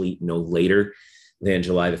 officially no later than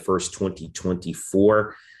July the 1st,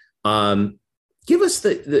 2024. Give us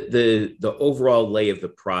the overall lay of the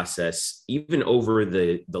process, even over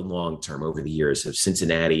the long term, over the years of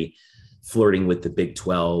Cincinnati flirting with the Big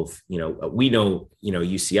 12. We know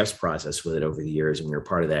UCF's process with it over the years, and we were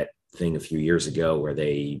part of that thing a few years ago where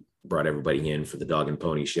they brought everybody in for the dog and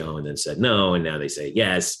pony show and then said no, and now they say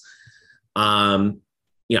yes.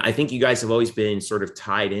 I think you guys have always been sort of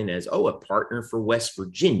tied in as a partner for West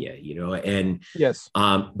Virginia, and yes.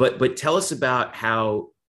 But tell us about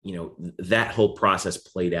how that whole process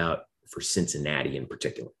played out for Cincinnati in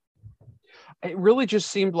particular. It really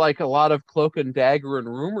just seemed like a lot of cloak and dagger and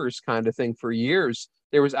rumors kind of thing for years.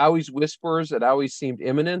 There was always whispers. It always seemed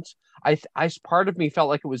imminent. I part of me felt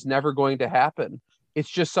like it was never going to happen. It's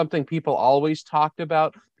just something people always talked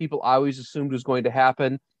about. People always assumed was going to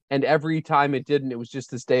happen. And every time it didn't, it was just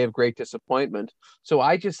this day of great disappointment. So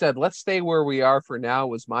I just said, let's stay where we are for now,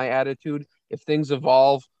 was my attitude. If things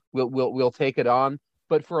evolve, we'll take it on.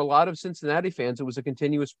 But for a lot of Cincinnati fans, it was a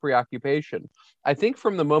continuous preoccupation. I think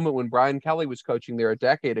from the moment when Brian Kelly was coaching there a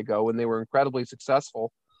decade ago, when they were incredibly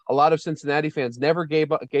successful, a lot of Cincinnati fans never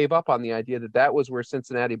gave up on the idea that was where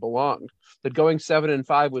Cincinnati belonged, that going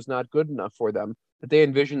 7-5 was not good enough for them, that they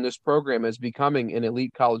envisioned this program as becoming an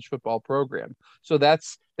elite college football program. So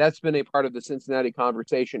that's been a part of the Cincinnati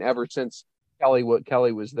conversation ever since Kelly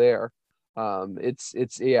was there. It's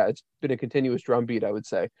been a continuous drumbeat, I would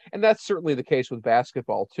say. And that's certainly the case with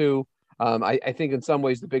basketball too. I think in some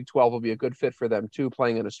ways the Big 12 will be a good fit for them too,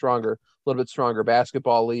 playing in a little bit stronger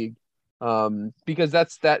basketball league. Because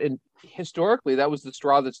historically that was the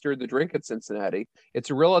straw that stirred the drink at Cincinnati.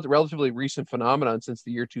 It's a relatively recent phenomenon since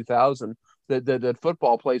the year 2000 that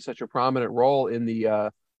football plays such a prominent role in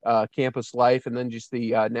the campus life and then just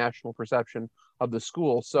the national perception of the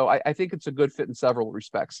school. So I think it's a good fit in several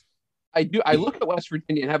respects. I look at West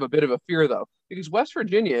Virginia and have a bit of a fear though, because West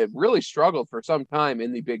Virginia really struggled for some time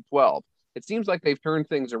in the Big 12. It seems like they've turned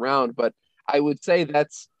things around, but I would say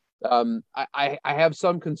that's I have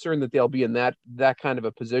some concern that they'll be in that kind of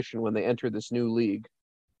a position when they enter this new league.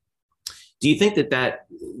 Do you think that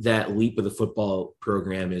leap of the football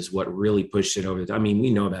program is what really pushed it over? I mean, we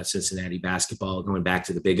know about Cincinnati basketball going back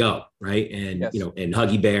to the Big O, right? And yes. And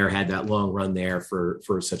Huggy Bear had that long run there for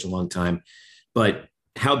such a long time. But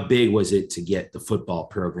how big was it to get the football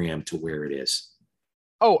program to where it is?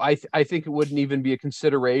 Oh, I think it wouldn't even be a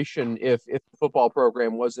consideration if the football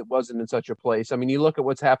program wasn't in such a place. I mean, you look at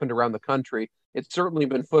what's happened around the country. It's certainly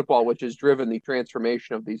been football which has driven the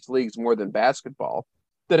transformation of these leagues more than basketball.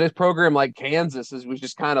 That a program like Kansas was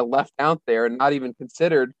just kind of left out there and not even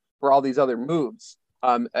considered for all these other moves.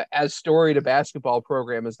 As storied a basketball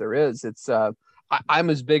program as there is, I'm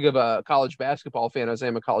as big of a college basketball fan as I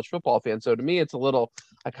am a college football fan. So to me, it's a little.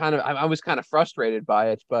 I was kind of frustrated by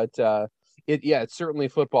it, but. It's certainly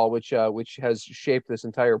football which has shaped this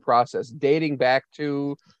entire process, dating back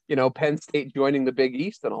to Penn State joining the Big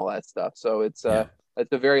East and all that stuff. So it's a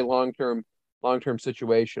very long term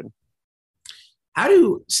situation. How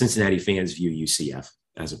do Cincinnati fans view UCF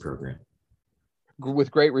as a program?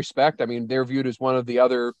 With great respect. I mean, they're viewed as one of the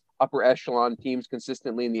other upper echelon teams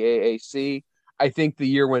consistently in the AAC. I think the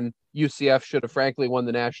year when UCF should have frankly won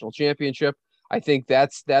the national championship, I think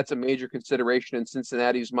that's a major consideration in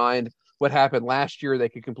Cincinnati's mind. What happened last year, they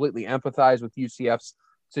could completely empathize with UCF's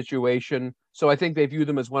situation. So I think they view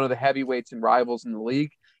them as one of the heavyweights and rivals in the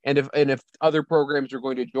league. And if other programs are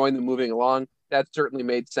going to join them moving along, that certainly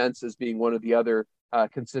made sense as being one of the other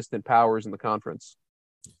consistent powers in the conference.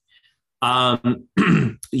 All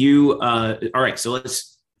right, so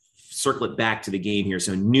let's circle it back to the game here.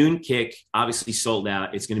 So noon kick, obviously sold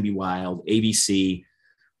out. It's going to be wild. ABC.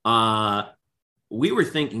 We were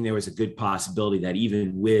thinking there was a good possibility that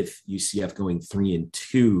even with UCF going 3-2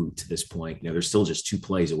 to this point, they're still just 2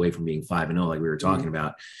 plays away from being 5-0, like we were talking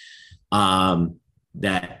about,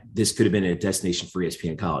 that this could have been a destination for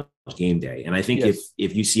ESPN College game day. And I think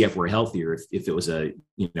if UCF were healthier, if it was a,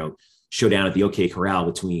 showdown at the OK Corral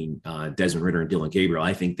between Desmond Ridder and Dylan Gabriel,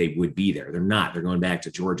 I think they would be there. They're not. They're going back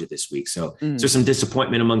to Georgia this week. So there's some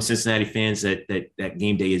disappointment among Cincinnati fans that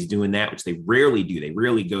game day is doing that, which they rarely do. They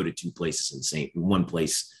rarely go to 2 places in one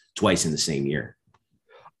place twice in the same year.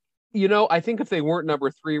 I think if they weren't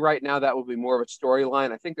number 3 right now, that would be more of a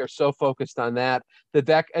storyline. I think they're so focused on that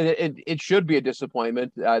it should be a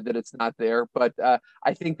disappointment that it's not there. But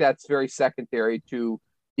I think that's very secondary to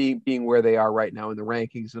being where they are right now in the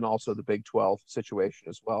rankings and also the Big 12 situation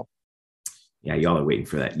as well. Yeah, y'all are waiting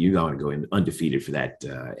for that. You all want to go in undefeated for that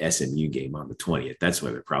SMU game on the 20th. That's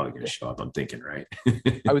where they're probably going to show up, I'm thinking, right?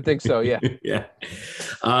 I would think so, yeah. Yeah.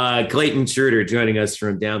 Clayton Truder joining us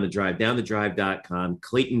from Down the Drive, downthedrive.com.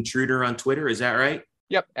 Clayton Truder on Twitter, is that right?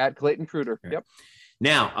 Yep, at Clayton Truder. Right. Yep.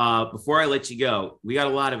 Now, before I let you go, we got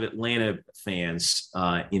a lot of Atlanta fans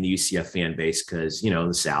in the UCF fan base because,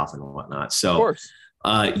 the South and whatnot. So, of course.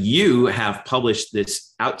 You have published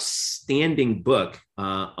this outstanding book,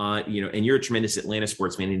 and you're a tremendous Atlanta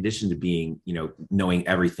sports fan in addition to being, knowing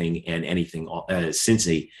everything and anything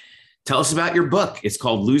Cincy. Tell us about your book. It's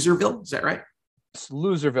called Loserville. Is that right? It's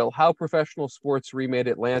Loserville, How Professional Sports Remade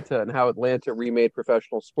Atlanta and How Atlanta Remade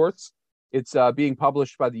Professional Sports. It's being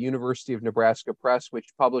published by the University of Nebraska Press, which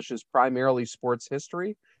publishes primarily sports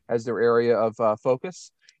history as their area of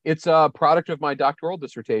focus. It's a product of my doctoral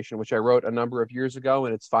dissertation, which I wrote a number of years ago,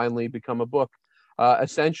 and it's finally become a book.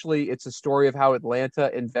 Essentially, it's a story of how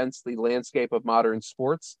Atlanta invents the landscape of modern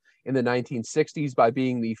sports in the 1960s by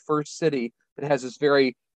being the first city that has this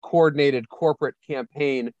very coordinated corporate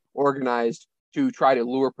campaign organized to try to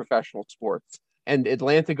lure professional sports. And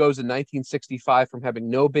Atlanta goes in 1965 from having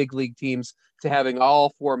no big league teams to having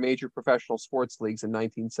all 4 major professional sports leagues in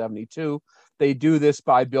 1972. They do this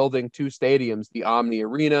by building 2 stadiums, the Omni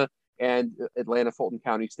Arena and Atlanta Fulton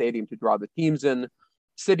County Stadium, to draw the teams in.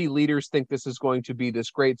 City leaders think this is going to be this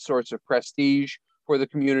great source of prestige for the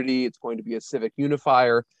community. It's going to be a civic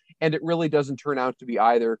unifier. And it really doesn't turn out to be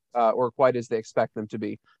either or quite as they expect them to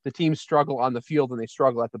be. The teams struggle on the field and they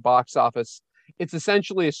struggle at the box office. It's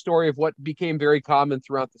essentially a story of what became very common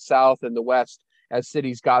throughout the South and the West as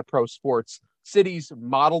cities got pro sports. Cities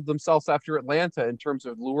modeled themselves after Atlanta in terms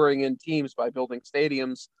of luring in teams by building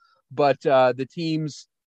stadiums, but the teams,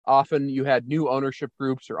 often you had new ownership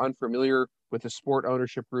groups or unfamiliar with the sport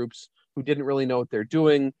ownership groups who didn't really know what they're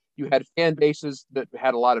doing. You had fan bases that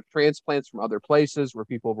had a lot of transplants from other places where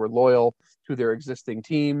people were loyal to their existing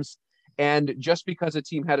teams. And just because a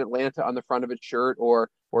team had Atlanta on the front of its shirt or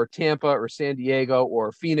Tampa or San Diego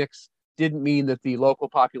or Phoenix didn't mean that the local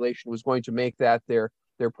population was going to make that their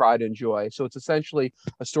pride and joy. So it's essentially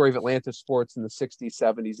a story of Atlanta sports in the 60s,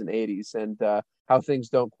 70s, and 80s, and how things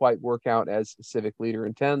don't quite work out as civic leaders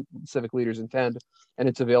intend. And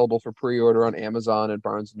it's available for pre-order on Amazon and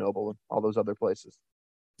Barnes & Noble and all those other places.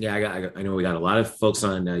 Yeah, I know we got a lot of folks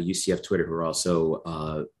on UCF Twitter who are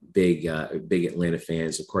also big Atlanta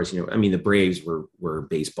fans. Of course, the Braves were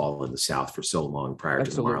baseball in the South for so long prior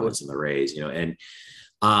to the Marlins and the Rays.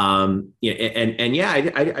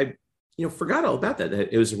 forgot all about that.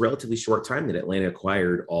 It was a relatively short time that Atlanta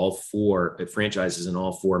acquired all four franchises in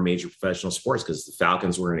all four major professional sports, because the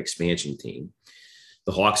Falcons were an expansion team.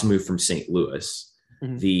 The Hawks moved from St. Louis.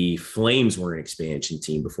 Mm-hmm. The Flames were an expansion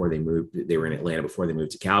team before they moved. They were in Atlanta before they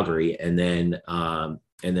moved to Calgary. And then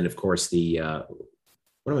of course,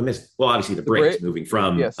 what am I missing? Well, obviously the Braves moving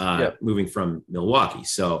from Milwaukee.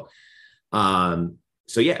 So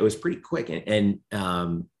yeah, it was pretty quick.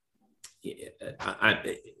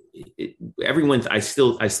 Everyone, I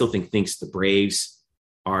still think thinks the Braves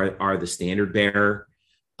are the standard bearer.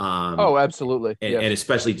 Absolutely. And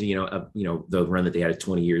especially the run that they had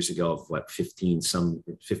 20 years ago of 14 or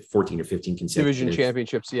 15 consecutive division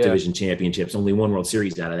championships. Yeah. Division championships, only one World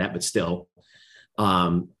Series out of that, but still,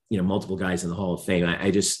 multiple guys in the Hall of Fame.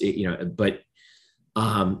 They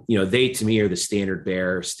to me are the standard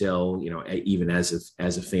bearer still, even as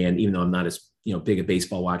a fan, even though I'm not as, big a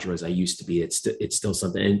baseball watcher as I used to be, it's still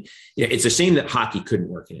something. And it's a shame that hockey couldn't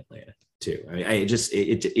work in Atlanta too. I mean,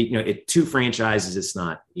 two franchises. It's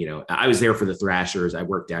not, I was there for the Thrashers. I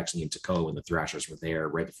worked actually in Tacoma when the Thrashers were there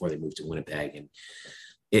right before they moved to Winnipeg.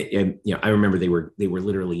 And I remember they were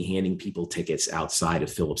literally handing people tickets outside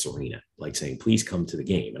of Phillips Arena, like saying, please come to the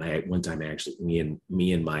game. And one time actually,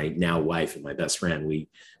 me and my now wife and my best friend, we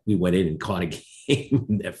went in and caught a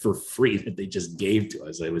game for free that they just gave to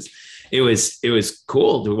us. It was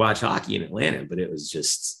cool to watch hockey in Atlanta, but it was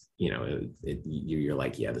just, you're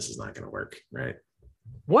like, yeah, this is not going to work. Right.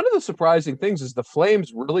 One of the surprising things is the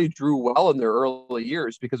Flames really drew well in their early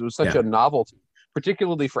years because it was such a novelty,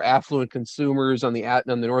 particularly for affluent consumers on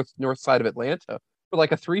the north side of Atlanta. For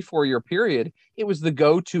like a 3-4 year period, it was the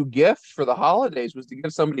go-to gift for the holidays was to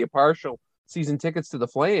give somebody a partial season tickets to the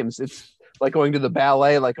Flames. It's like going to the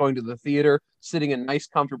ballet, like going to the theater, sitting in nice,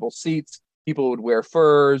 comfortable seats. People would wear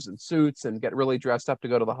furs and suits and get really dressed up to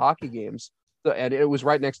go to the hockey games. And it was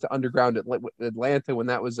right next to Underground Atlanta when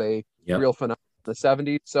that was a real phenomenon in the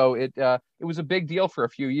 70s. So it was a big deal for a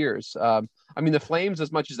few years. I mean, the Flames,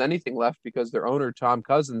 as much as anything, left because their owner, Tom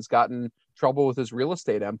Cousins, got in trouble with his real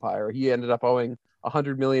estate empire. He ended up owing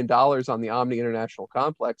 $100 million on the Omni International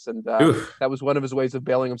Complex. And that was one of his ways of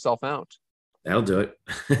bailing himself out. That'll do it.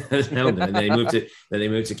 That'll do it. And then they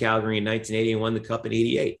moved to Calgary in 1980 and won the Cup in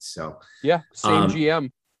 88. So yeah, same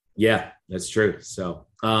GM. Yeah, that's true. So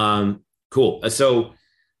cool. So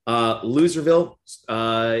Loserville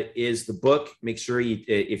is the book. Make sure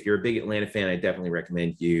if you're a big Atlanta fan, I definitely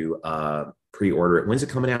recommend you pre-order it. When's it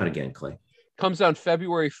coming out again, Clay? Comes out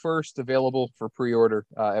February 1st, available for pre-order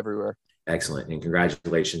everywhere. Excellent. And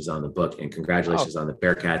congratulations on the book, and congratulations on the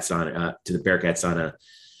Bearcats on a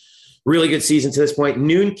really good season to this point.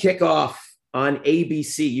 Noon kickoff on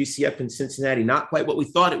ABC, UCF in Cincinnati. Not quite what we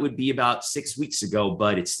thought it would be about 6 weeks ago,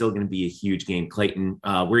 but it's still going to be a huge game. Clayton,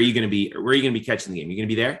 where are you going to be? Where are you going to be catching the game? You going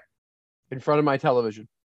to be there? In front of my television.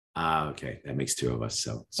 Okay, that makes two of us,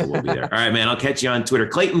 so we'll be there. All right, man. I'll catch you on Twitter.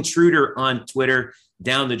 Clayton Truder on Twitter.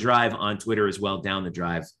 Down the Drive on Twitter as well.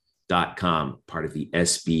 DownTheDrive.com, part of the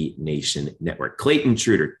SB Nation Network. Clayton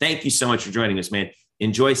Truder, thank you so much for joining us, man.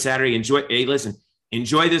 Enjoy Saturday. Enjoy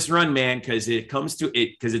this run, man, because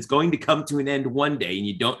it's going to come to an end one day, and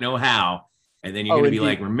you don't know how. And then you're going to be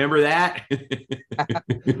like, remember that?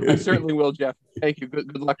 I certainly will, Jeff. Thank you.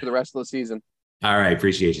 Good luck for the rest of the season. All right.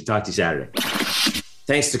 Appreciate you. Talk to you Saturday.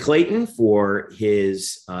 Thanks to Clayton for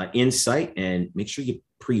his insight, and make sure you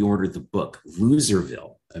pre-order the book,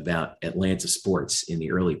 Loserville, about Atlanta sports in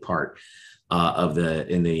the early part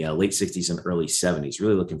in the late 60s and early 70s.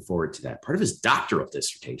 Really looking forward to that. Part of his doctoral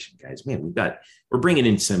dissertation, guys. Man, we're bringing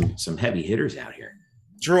in some heavy hitters out here.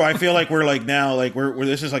 Drew, I feel like we're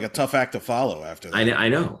this is like a tough act to follow after that. I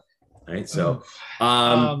know. All right. So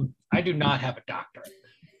I do not have a doctorate.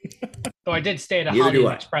 Though I did stay at a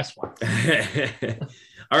Hollywood Express once.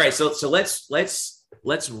 All right. So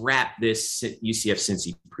let's wrap this UCF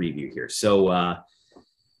Cincy preview here. So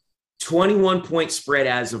 21-point spread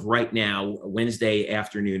as of right now, Wednesday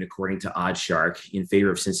afternoon, according to OddsShark, in favor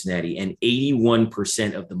of Cincinnati, and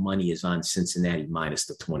 81% of the money is on Cincinnati minus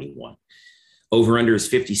the 21. Over-under is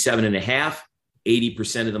 57.5.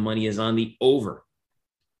 80% of the money is on the over.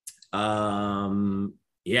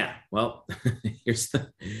 Yeah, well, here's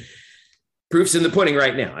the proof's in the pudding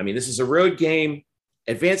right now. I mean, this is a road game.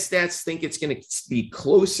 Advanced stats think it's going to be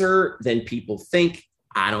closer than people think.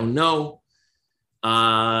 I don't know.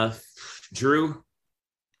 Drew,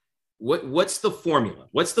 what's the formula?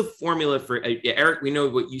 What's the formula for Eric? We know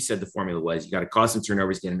what you said the formula was. You got to cause some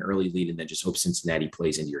turnovers, get an early lead, and then just hope Cincinnati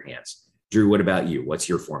plays into your hands. Drew, what about you? What's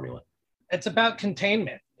your formula? It's about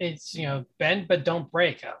containment. It's, bend but don't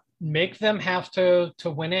break. Make them have to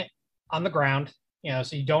win it on the ground,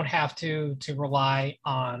 so you don't have to rely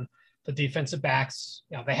on The defensive backs,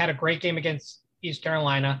 they had a great game against East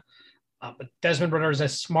Carolina, but Desmond Ridder is a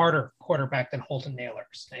smarter quarterback than Holton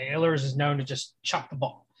Ahlers. Ahlers is known to just chuck the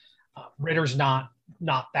ball. Ritter's not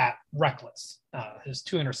that reckless. His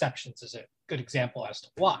 2 interceptions is a good example as to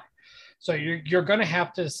why. So you're going to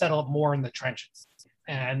have to settle up more in the trenches.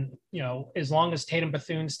 And, as long as Tatum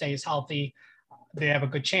Bethune stays healthy, they have a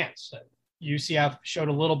good chance. UCF showed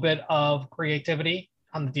a little bit of creativity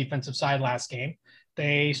on the defensive side last game.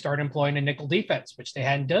 They started employing a nickel defense, which they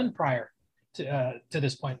hadn't done prior to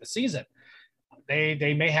this point in the season.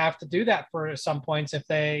 They may have to do that for some points if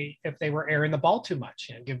they were airing the ball too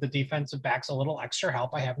much, give the defensive backs a little extra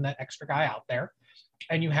help by having that extra guy out there.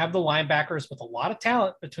 And you have the linebackers with a lot of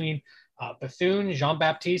talent between Bethune,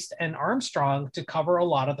 Jean-Baptiste, and Armstrong to cover a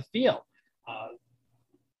lot of the field.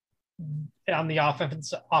 On the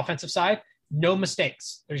offensive side, no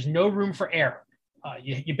mistakes. There's no room for error.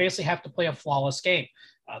 You basically have to play a flawless game.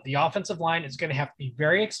 The offensive line is going to have to be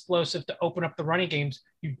very explosive to open up the running games.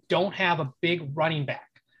 You don't have a big running back.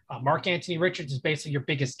 Mark Anthony Richards is basically your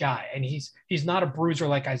biggest guy, and he's not a bruiser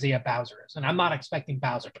like Isaiah Bowser is, and I'm not expecting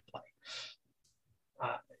Bowser to play.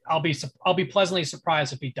 I'll be pleasantly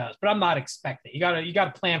surprised if he does, but I'm not expecting. You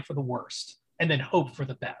got to plan for the worst and then hope for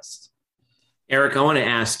the best. Eric, I want to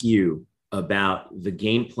ask you about the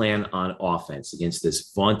game plan on offense against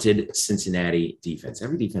this vaunted Cincinnati defense.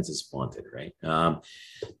 Every defense is vaunted, right?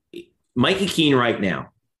 Mikey Keene right now,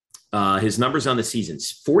 his numbers on the season,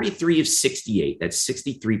 43 of 68. That's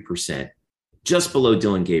 63%, just below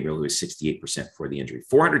Dylan Gabriel, who is 68% before the injury.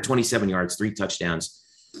 427 yards, 3 touchdowns,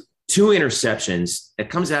 2 interceptions. That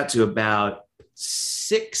comes out to about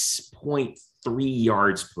 6.3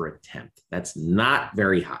 yards per attempt. That's not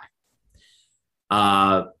very high.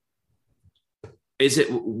 Is it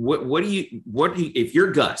what do you if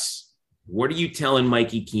you're Gus, what are you telling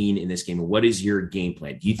Mikey Keene in this game? What is your game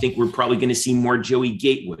plan? Do you think we're probably going to see more Joey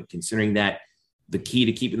Gatewood, considering that the key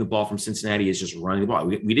to keeping the ball from Cincinnati is just running the ball?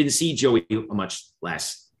 We didn't see Joey much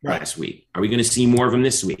last week. Are we going to see more of him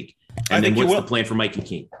this week? And then what's the plan for Mikey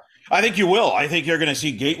Keene? I think you will. I think you're going to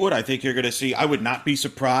see Gatewood. I think you're going to see – I would not be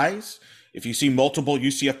surprised if you see multiple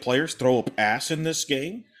UCF players throw up ass in this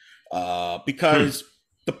game because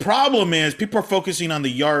the problem is people are focusing on the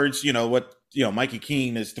yards, Mikey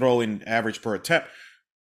Keene is throwing average per attempt.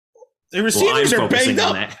 The receivers are banged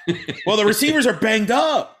up. Well, the receivers are banged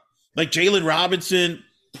up. Like Jalen Robinson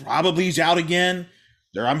probably is out again.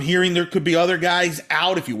 I'm hearing there could be other guys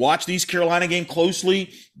out. If you watch the East Carolina game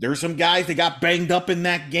closely, there's some guys that got banged up in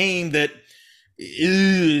that game that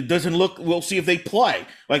doesn't look – we'll see if they play.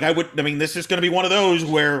 This is going to be one of those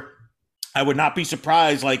where I would not be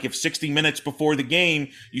surprised, if 60 minutes before the game,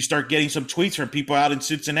 you start getting some tweets from people out in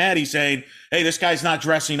Cincinnati saying, hey, this guy's not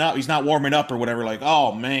dressing up. He's not warming up or whatever.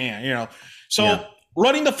 Oh, man, So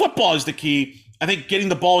running the football is the key. I think getting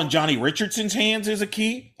the ball in Johnny Richardson's hands is a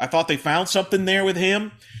key. I thought they found something there with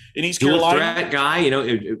him in East Carolina. That guy,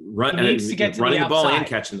 running the ball and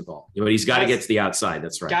catching the ball. He's got to get to the outside.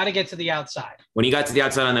 That's right. Got to get to the outside. When he got to the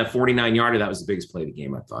outside on that 49-yarder, that was the biggest play of the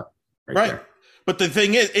game, I thought. Right. There. But the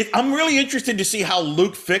thing is, I'm really interested to see how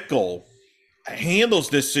Luke Fickell handles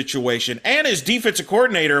this situation. And his defensive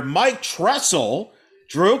coordinator, Mike Tressel.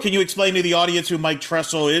 Drew, can you explain to the audience who Mike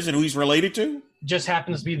Tressel is and who he's related to? Just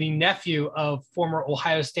happens to be the nephew of former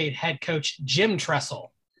Ohio State head coach Jim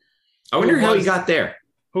Tressel. I wonder how he got there.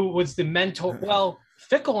 Who was the mentor? Well,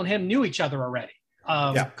 Fickell and him knew each other already.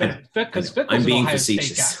 Because Fickell's I'm being an Ohio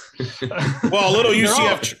facetious. State guy. Well, a little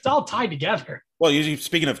UCF. It's all tied together. Well,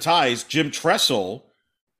 speaking of ties, Jim Tressel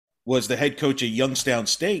was the head coach at Youngstown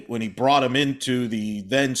State when he brought him into the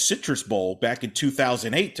then Citrus Bowl back in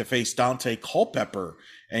 2008 to face Dante Culpepper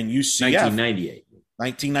and UCF.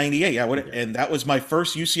 1998, yeah. And that was my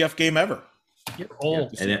first UCF game ever. You're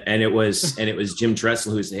old. And it was Jim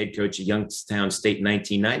Tressel, who's the head coach at Youngstown State in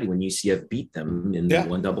 1990 when UCF beat them in the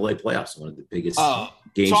 1AA playoffs, one of the biggest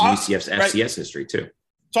games in UCF's FCS history too.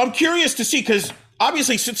 So I'm curious to see, because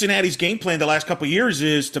obviously Cincinnati's game plan the last couple of years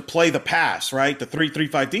is to play the pass, right? The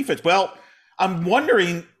 3-3-5 defense. Well, I'm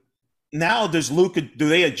wondering now, do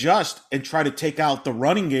they adjust and try to take out the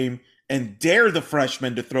running game and dare the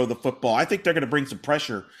freshmen to throw the football? I think they're going to bring some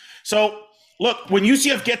pressure. So look, when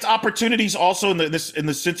UCF gets opportunities also in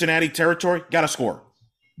the Cincinnati territory, got to score.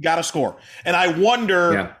 And I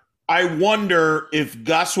wonder if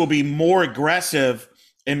Gus will be more aggressive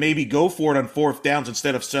and maybe go for it on fourth downs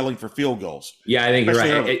instead of settling for field goals. Yeah, I think you're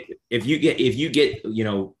right. If you get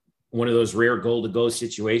one of those rare goal to go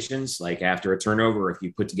situations, like after a turnover, if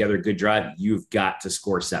you put together a good drive, you've got to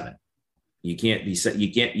score 7. You can't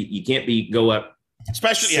go up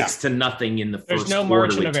especially 6-0 in the There's first no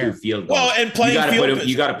quarter margin with of 2 error. field goals. Well, and playing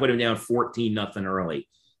you got to put him down 14-0 early,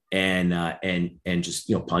 and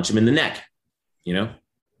just punch him in the neck.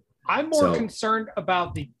 I'm more concerned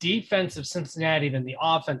about the defense of Cincinnati than the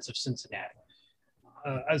offense of Cincinnati.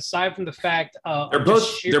 Aside from the fact they're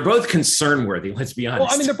both concern worthy. Let's be honest. Well,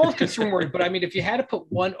 I mean, they're both concern worthy, but I mean, if you had to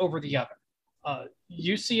put one over the other,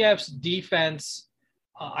 UCF's defense,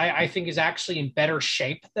 I think, is actually in better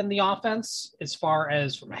shape than the offense as far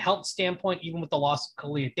as from a health standpoint, even with the loss of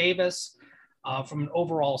Kalia Davis. From an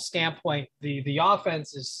overall standpoint, the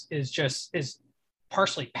offense is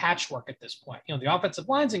partially patchwork at this point. The offensive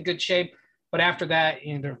line's in good shape, but after that,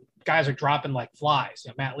 the guys are dropping like flies.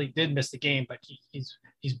 Matt Lee did miss the game, but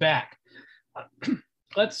he's back.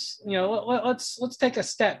 Let's take a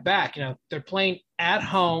step back. They're playing at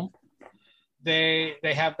home. They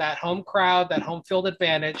have that home crowd, that home field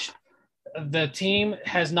advantage. The team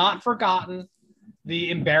has not forgotten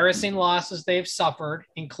the embarrassing losses they've suffered,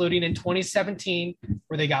 including in 2017,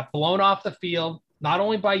 where they got blown off the field, not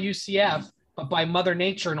only by UCF, but by Mother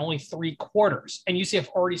Nature in only 3 quarters. And UCF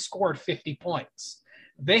already scored 50 points.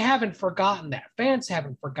 They haven't forgotten that. Fans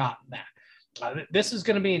haven't forgotten that. This is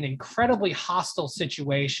going to be an incredibly hostile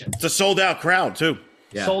situation. It's a sold-out crowd, too.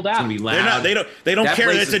 Yeah, sold out. It's gonna be loud. They don't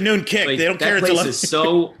care that it's a noon kick. They don't care. That place is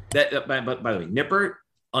so. By the way, Nippert,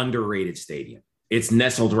 underrated stadium. It's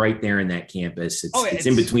nestled right there in that campus. It's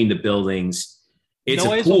in between the buildings. It's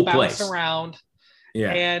a cool place. Around.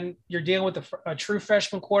 Yeah. And you're dealing with a true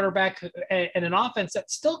freshman quarterback and an offense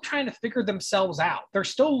that's still trying to figure themselves out. They're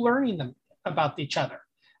still learning them about each other.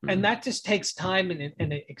 Mm-hmm. And that just takes time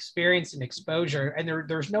and experience and exposure. And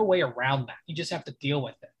there's no way around that. You just have to deal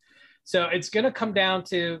with it. So it's going to come down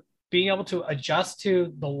to being able to adjust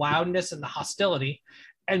to the loudness and the hostility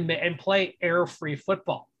and play error-free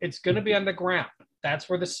football. It's going to be on the ground. That's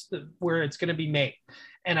where it's going to be made.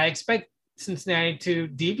 And I expect Cincinnati to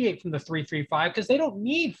deviate from the 3-3-5 because they don't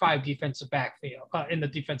need 5 defensive backfield in the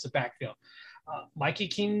defensive backfield. Mikey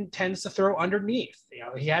King tends to throw underneath.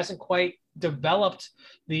 He hasn't quite developed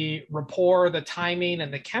the rapport, the timing,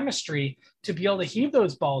 and the chemistry to be able to heave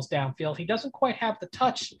those balls downfield. He doesn't quite have the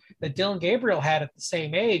touch that Dylan Gabriel had at the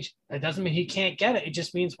same age. That doesn't mean he can't get it. It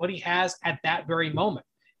just means what he has at that very moment.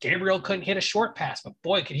 Gabriel couldn't hit a short pass, but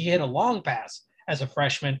boy, could he hit a long pass as a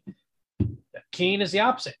freshman. Keene is the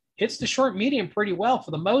opposite. Hits the short medium pretty well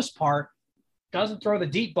for the most part. Doesn't throw the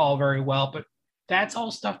deep ball very well, but that's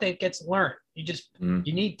all stuff that gets learned.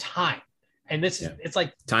 You need time. And it's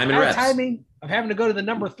like time and reps. Timing of having to go to the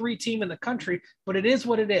number 3 team in the country, but it is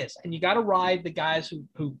what it is. And you got to ride the guys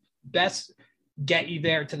who best get you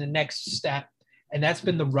there to the next step. And that's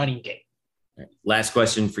been the running game. Right. Last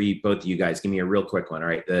question for you, both of you guys. Give me a real quick one. All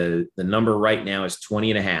right. The number right now is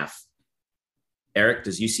 20.5. Eric,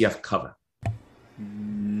 does UCF cover?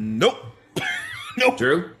 Nope. Nope.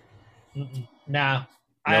 Drew? No.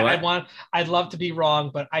 I'd love to be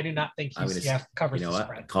wrong, but I do not think UCF covers the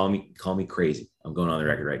spread. Call me crazy. I'm going on the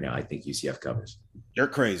record right now. I think UCF covers. You're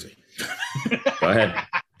crazy. Go ahead.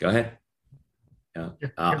 You're crazy.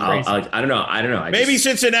 I don't know. Maybe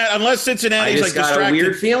Cincinnati, unless Cincinnati's like distracted. A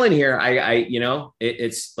weird feeling here.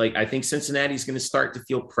 It's like I think Cincinnati's going to start to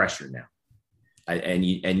feel pressure now, and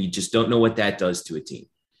you just don't know what that does to a team.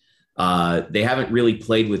 They haven't really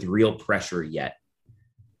played with real pressure yet.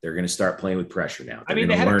 They're going to start playing with pressure now. They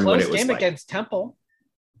had a close game against Temple.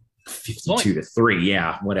 52-3.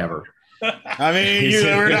 Yeah, whatever. I mean,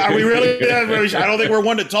 are we really? I don't think we're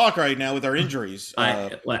one to talk right now with our injuries. I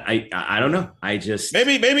don't know. I just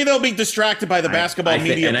maybe they'll be distracted by the basketball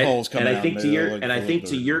media polls coming out. I think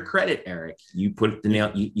to your credit, Eric, you put the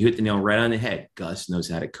nail. You hit the nail right on the head. Gus knows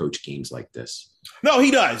how to coach games like this. No, he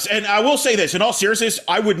does. And I will say this: in all seriousness,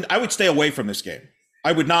 I would stay away from this game.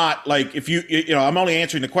 I would not if I'm only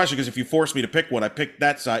answering the question because if you force me to pick one, I pick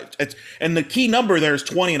that side. And the key number there is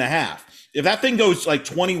 20.5. If that thing goes like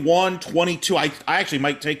 21, 22, I actually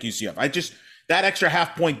might take UCF. That extra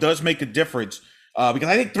half point does make a difference because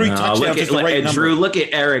I think 3 touchdowns is the right number. Drew, look at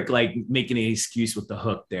Eric making an excuse with the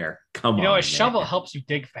hook there. Come on, a shovel helps you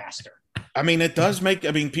dig faster. I mean, it does make.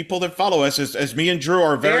 I mean, people that follow us, as me and Drew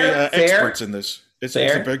are very experts in this. It's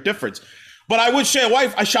a big difference. But I would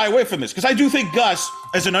I shy away from this because I do think Gus,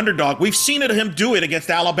 as an underdog, we've seen him do it against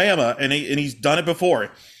Alabama, and he's done it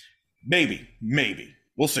before. Maybe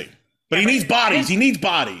we'll see. But he needs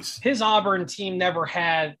bodies. His Auburn team never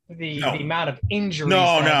had the amount of injuries.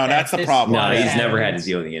 No, that's the problem. No, he's never had to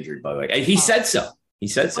deal with the injury, by the way. He said so. He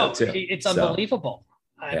said so, too. It's unbelievable.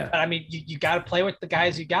 Yeah. I mean, you got to play with the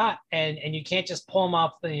guys you got, and you can't just pull them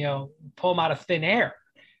out of thin air.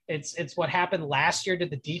 It's what happened last year to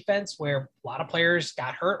the defense, where a lot of players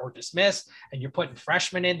got hurt or dismissed, and you're putting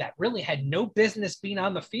freshmen in that really had no business being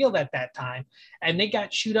on the field at that time, and they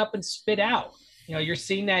got chewed up and spit out. You're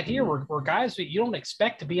seeing that here where guys you don't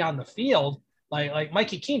expect to be on the field, like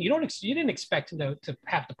Mikey Keene, you didn't expect him to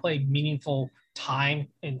have to play meaningful time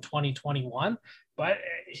in 2021, but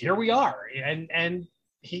here we are. And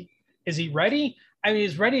is he ready? I mean,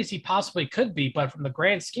 as ready as he possibly could be, but from the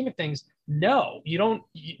grand scheme of things, no,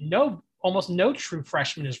 almost no true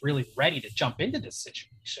freshman is really ready to jump into this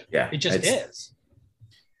situation. Yeah, it just is.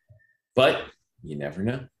 But you never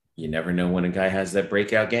know. You never know when a guy has that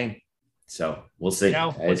breakout game. So we'll see.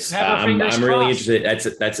 I'm really interested.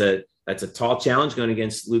 That's a tall challenge going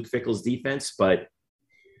against Luke Fickell's defense, but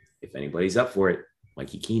if anybody's up for it,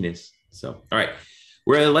 Mikey Keene is. So, all right,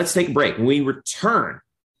 let's take a break. When we return,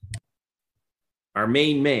 our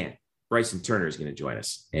main man, Bryson Turner, is going to join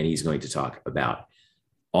us, and he's going to talk about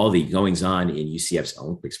all the goings on in UCF's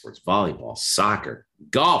Olympic sports: volleyball, soccer,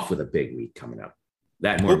 golf, with a big week coming up.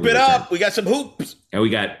 That and more. Hoop it up. We got some hoops. And we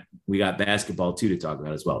got basketball too to talk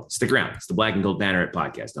about as well. Stick around. It's the Black and Gold Banneret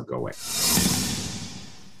podcast. Don't go away.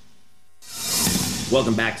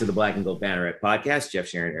 Welcome back to the Black and Gold Banneret podcast. Jeff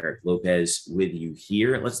Sharon, Eric Lopez with you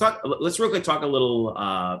here. Let's real quick talk a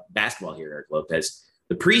little basketball here, Eric Lopez.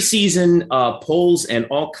 The preseason polls and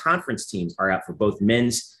all conference teams are out for both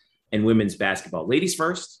men's and women's basketball. Ladies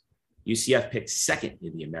first, UCF picked second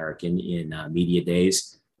in the American in media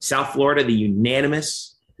days. South Florida, the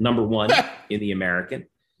unanimous number one in the American.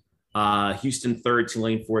 Houston third,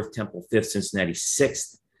 Tulane fourth, Temple fifth, Cincinnati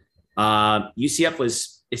sixth. UCF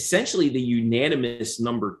was essentially the unanimous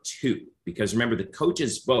number two, because remember, the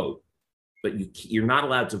coaches vote, but you're not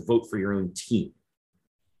allowed to vote for your own team.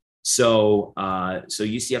 So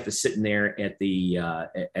UCF is sitting there at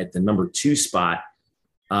the number two spot.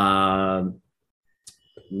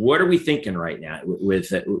 What are we thinking right now with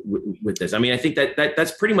this? I mean, I think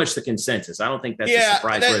that's pretty much the consensus. I don't think that's a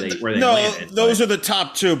surprise where they landed. Those are the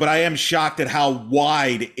top two, but I am shocked at how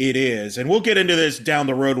wide it is. And we'll get into this down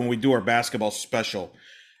the road when we do our basketball special.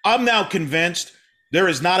 I'm now convinced there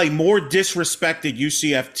is not a more disrespected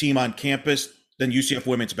UCF team on campus than UCF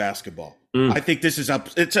women's basketball. I think this is South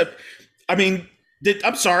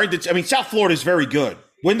Florida is very good.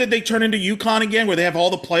 When did they turn into UConn again, where they have all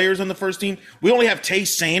the players on the first team? We only have Tay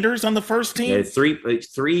Sanders on the first team. Yeah,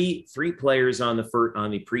 three players on the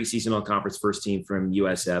preseason all-conference first team from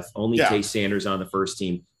USF. Only Tay Sanders on the first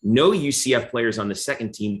team. No UCF players on the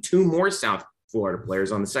second team. Two more South Florida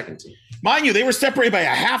players on the second team. Mind you, they were separated by a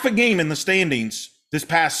half a game in the standings this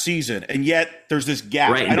past season, and yet there's this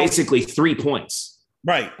gap. Right, basically 3 points.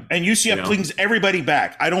 Right. And UCF brings everybody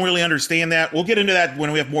back. I don't really understand that. We'll get into that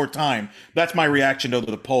when we have more time. That's my reaction to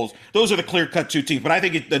the polls. Those are the clear-cut two teams. But I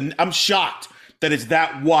think I'm shocked that it's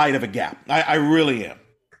that wide of a gap. I really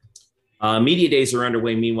am. Media days are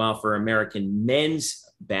underway, meanwhile, for American men's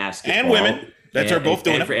basketball. And women. They're both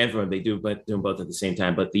doing it. And for women. They do doing both at the same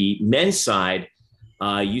time. But the men's side,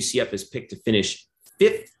 UCF is picked to finish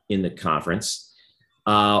fifth in the conference.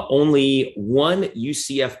 Only one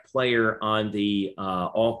UCF player on the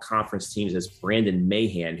all-conference teams is Brandon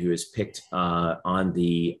Mahan, who is picked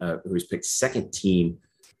picked second team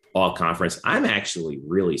all-conference. I'm actually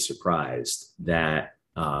really surprised that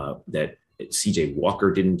CJ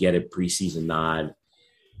Walker didn't get a preseason nod.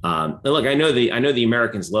 Look, I know the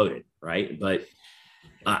American's loaded, right? But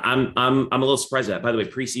I'm a little surprised at that. By the way,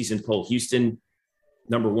 preseason poll: Houston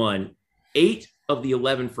number one, 8 of the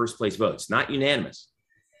 11 first place votes, not unanimous.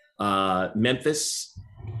 Memphis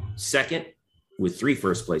second with 3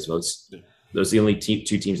 first place votes. Those are the only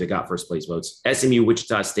two teams that got first place votes. SMU,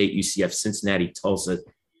 Wichita State, UCF, Cincinnati, Tulsa,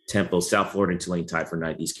 Temple, South Florida, and Tulane tied for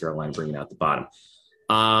 9th. East Carolina bringing out the bottom.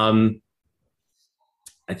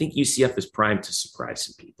 I think UCF is primed to surprise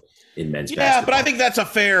some people in men's basketball. Yeah, but I think that's a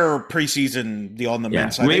fair preseason deal on the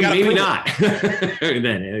men's side. Maybe not.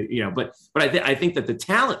 Then, but I think that the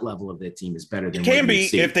talent level of that team is better than it can be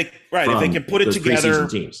if they can put it together.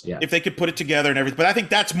 Teams, if they could put it together and everything. But I think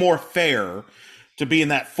that's more fair to be in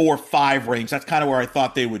that 4-5 range. That's kind of where I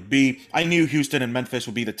thought they would be. I knew Houston and Memphis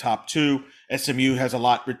would be the top two. SMU has a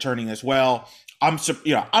lot returning as well. I'm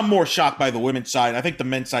more shocked by the women's side. I think the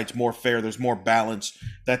men's side's more fair. There's more balance.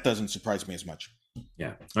 That doesn't surprise me as much.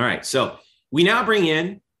 Yeah. All right. So we now bring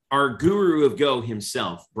in our guru of Go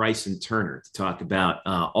himself, Bryson Turner, to talk about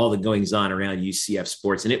all the goings on around UCF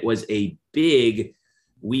sports. And it was a big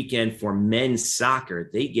weekend for men's soccer.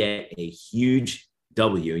 They get a huge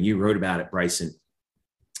W, and you wrote about it, Bryson.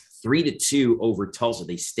 3-2 over Tulsa.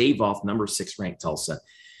 They stave off number 6 ranked Tulsa.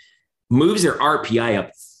 Moves their RPI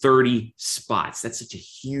up 30 spots. That's such a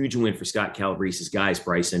huge win for Scott Calabrese's guys,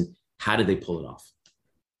 Bryson. How did they pull it off?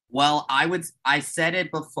 Well, I said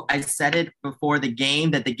it before the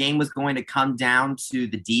game that the game was going to come down to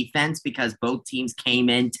the defense because both teams came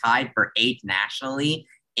in tied for 8th nationally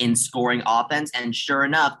in scoring offense. And sure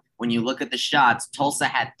enough, when you look at the shots, Tulsa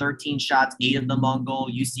had 13 shots, 8 of them on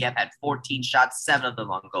goal. UCF had 14 shots, 7 of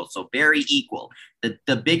them on goal. So very equal.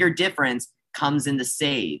 The bigger difference comes in the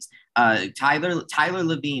saves. Tyler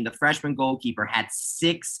Levine, the freshman goalkeeper, had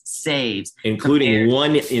 6 saves, including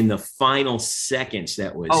one in the final seconds.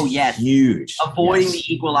 That was huge. Avoiding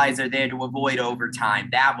the equalizer there to avoid overtime.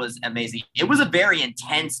 That was amazing. It was a very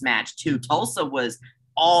intense match too. Tulsa was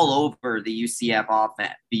all over the UCF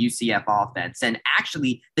offense. And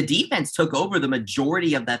actually the defense took over the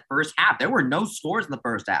majority of that first half. There were no scores in the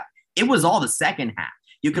first half. It was all the second half.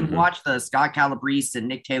 You can watch the Scott Calabrese and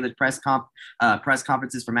Nick Taylor's press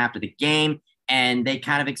conferences from after the game, and they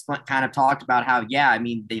kind of talked about how,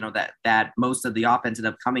 that most of the offense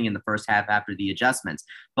ended up coming in the first half after the adjustments.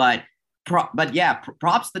 But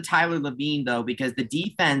props to Tyler Levine though, because the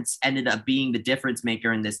defense ended up being the difference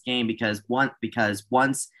maker in this game because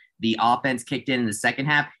once the offense kicked in the second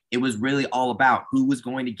half, it was really all about who was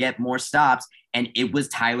going to get more stops. And it was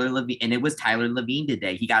Tyler Levine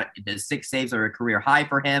today. He got the 6 saves are a career high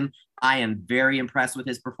for him. I am very impressed with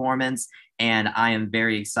his performance, and I am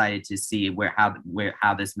very excited to see how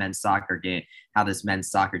this men's soccer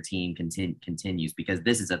team continues, because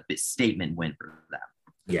this is a statement win for them.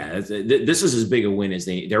 Yeah, this is as big a win as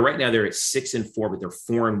they're right now. They're at 6-4, but they're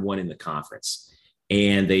 4-1 in the conference,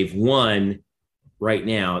 and they've won. Right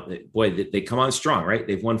now, boy, they come on strong, right?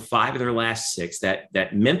 They've won 5 of their last 6.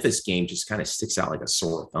 That Memphis game just kind of sticks out like a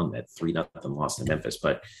sore thumb, that 3-0 loss to Memphis.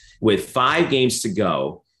 But with 5 games to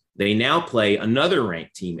go, they now play another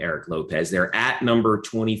ranked team, Eric Lopez. They're at number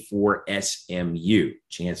 24 SMU.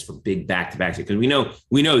 Chance for big back-to-backs, because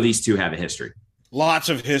we know these two have a history. Lots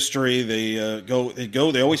of history.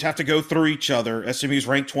 They always have to go through each other. SMU's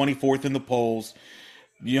ranked 24th in the polls.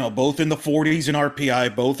 Both in the 40s in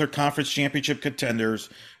RPI, both are conference championship contenders.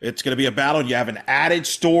 It's going to be a battle. You have an added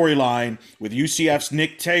storyline with UCF's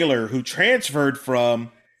Nick Taylor, who transferred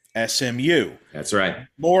from SMU. That's right.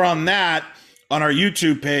 More on that on our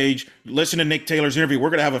YouTube page. Listen to Nick Taylor's interview.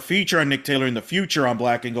 We're going to have a feature on Nick Taylor in the future on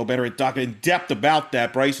Black and Go Better at Doc in depth about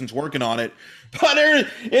that. Bryson's working on it. But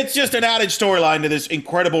it's just an added storyline to this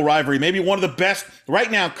incredible rivalry. Maybe one of the best, right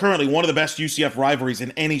now, currently, one of the best UCF rivalries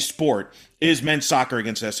in any sport is men's soccer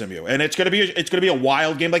against SMU. And it's going to be a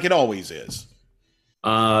wild game like it always is.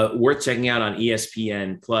 Worth checking out on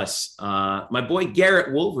ESPN Plus. My boy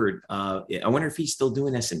Garrett Wolford. I wonder if he's still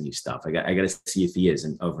doing SMU stuff. I got to see if he is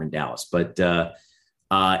over in Dallas. But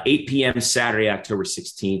 8 p.m. Saturday, October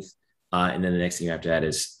 16th. And then the next thing after that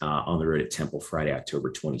is on the road at Temple, Friday,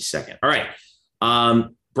 October 22nd. All right.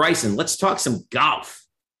 Bryson, let's talk some golf.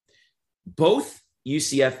 Both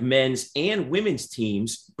UCF men's and women's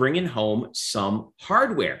teams bringing home some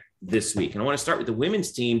hardware this week. And I want to start with the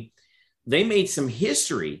women's team. They made some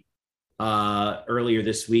history earlier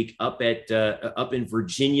this week up in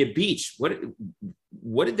Virginia Beach.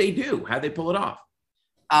 What did they do? How'd they pull it off?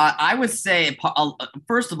 I would say,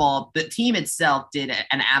 first of all, the team itself did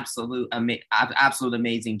an absolute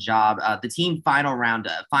amazing job. The team final round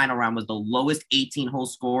was the lowest 18-hole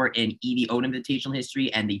score in ED Open Invitational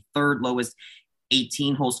history and the 3rd lowest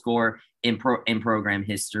 18-hole score in program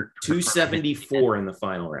history. 274 in the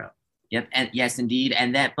final round. Yep, and yes, indeed,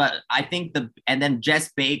 but I think then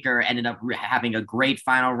Jess Baker ended up having a great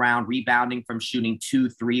final round, rebounding from shooting 2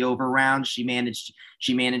 over rounds. She managed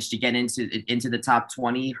to get into the top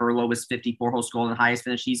 20, her lowest 54-hole score and highest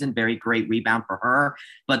finish season. Very great rebound for her.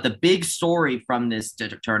 But the big story from this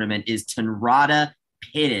tournament is Tenrata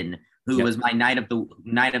Pidden, who was my night of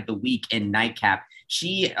the week in Nightcap.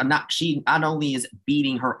 She not only is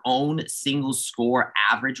beating her own single score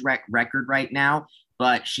average record right now,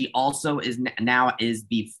 but she also is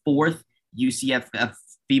the 4th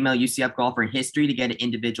female UCF golfer in history to get an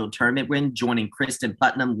individual tournament win, joining Kristen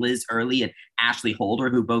Putnam, Liz Early, and Ashley Holder,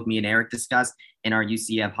 who both me and Eric discussed in our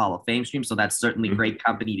UCF Hall of Fame stream. So that's certainly great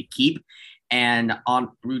company to keep. And en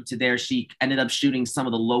route to there, she ended up shooting some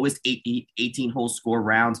of the lowest 18-hole score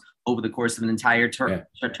rounds over the course of an entire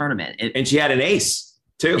tournament. And she had an ace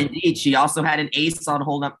too. Indeed, she also had an ace on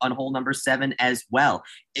hole number 7 as well.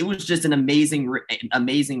 It was just an amazing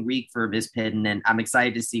week for Miss Pidden, and I'm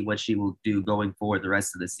excited to see what she will do going forward the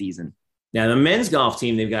rest of the season. Now, the men's golf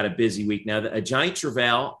team, they've got a busy week now. Johnny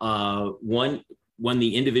Travell won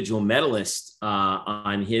the individual medalist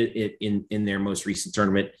on in their most recent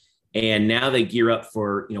tournament, and now they gear up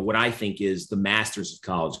for what I think is the Masters of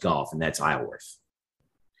college golf, and that's Isleworth.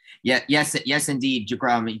 Yes, indeed,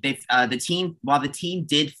 Jagrom. While the team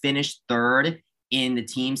did finish third in the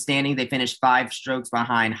team standing, they finished 5 strokes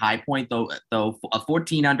behind High Point. Though a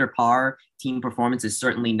 14 under par team performance is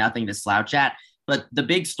certainly nothing to slouch at. But the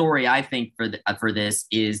big story, I think, for this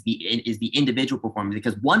is the individual performance,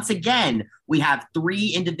 because once again we have 3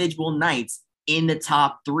 individual nights in the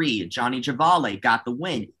top 3. Johnny Javale got the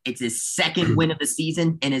win. It's his second win of the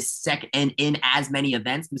season and his second and in as many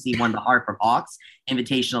events, because he won the Hartford Hawks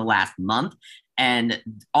Invitational last month. And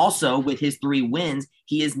also with his 3 wins,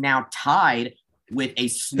 he is now tied with a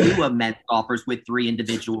slew of men's golfers with 3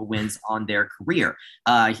 individual wins on their career.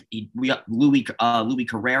 Louis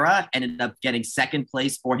Carrera ended up getting second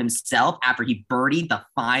place for himself after he birdied the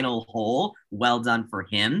final hole. Well done for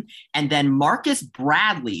him. And then Marcus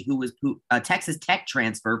Bradley, who was a Texas Tech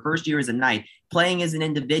transfer, first year as a Knight, playing as an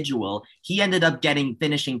individual, he ended up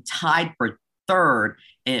finishing tied for third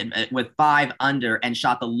with 5 under and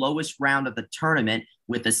shot the lowest round of the tournament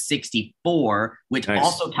with a 64, which nice.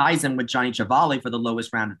 Also ties him with Johnny Chavale for the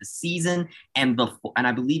lowest round of the season, and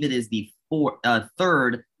I believe it is the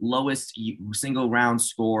third lowest single round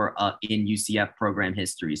score in UCF program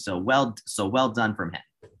history. So well done from him.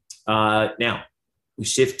 Now we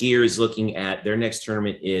shift gears, looking at their next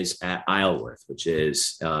tournament is at Isleworth, which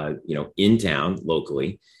is in town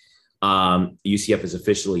locally. UCF is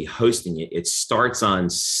officially hosting it. It starts on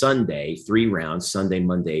Sunday, 3 rounds, Sunday,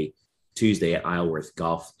 Monday, Tuesday at Isleworth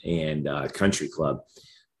Golf and Country Club.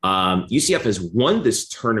 UCF has won this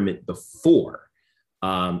tournament before,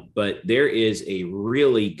 but there is a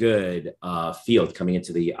really good field coming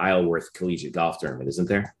into the Isleworth Collegiate Golf Tournament, isn't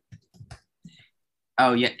there?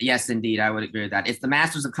 Oh, yeah, yes, indeed. I would agree with that. It's the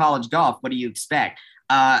Masters of College Golf. What do you expect?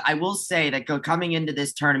 I will say that coming into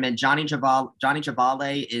this tournament, Johnny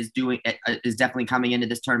Chavale is definitely coming into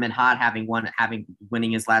this tournament hot,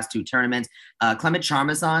 winning his last 2 tournaments. Clement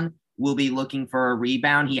Charmazon will be looking for a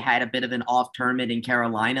rebound. He had a bit of an off tournament in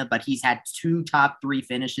Carolina, but he's had 2 top 3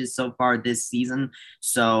 finishes so far this season.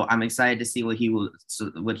 So I'm excited to see what he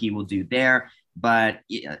will do there. But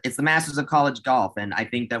it's the Masters of College Golf, and I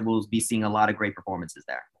think that we'll be seeing a lot of great performances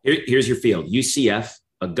there. Here's your field: UCF,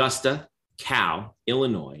 Augusta, Cal,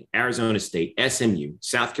 Illinois, Arizona State, SMU,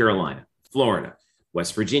 South Carolina, Florida,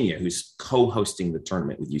 West Virginia, who's co-hosting the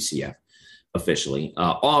tournament with UCF officially,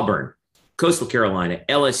 Auburn, Coastal Carolina,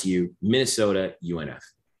 LSU, Minnesota, UNF.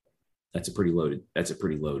 That's a pretty loaded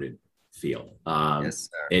field. Yes,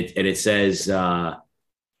 sir. It says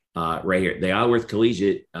right here, the Isleworth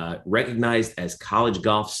Collegiate, recognized as college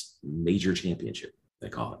golf's major championship, they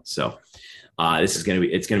call it. So this is going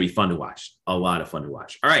to be fun to watch. A lot of fun to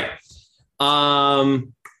watch. All right.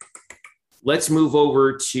 Let's move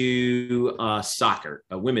over to soccer,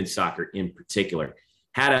 women's soccer in particular.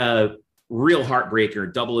 Had a real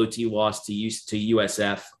heartbreaker, double OT loss to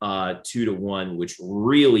USF 2-1, which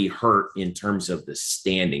really hurt in terms of the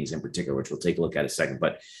standings in particular, which we'll take a look at in a second.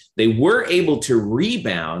 But they were able to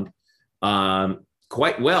rebound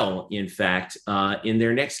quite well, in fact, in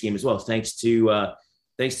their next game as well, thanks to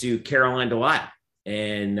Caroline Delisle.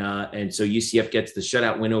 And so UCF gets the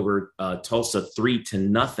shutout win over Tulsa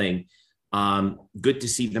 3-0. Good to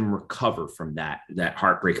see them recover from that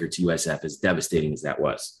heartbreaker to USF, as devastating as that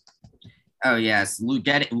was. Oh, yes.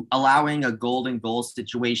 Allowing a golden goal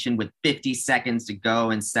situation with 50 seconds to go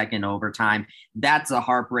in second overtime. That's a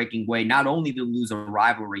heartbreaking way, not only to lose a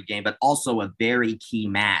rivalry game, but also a very key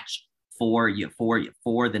match for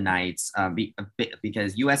the Knights,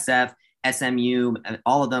 because USF, SMU,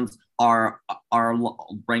 all of them are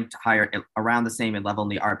ranked higher, around the same level in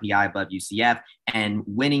the RPI above UCF. And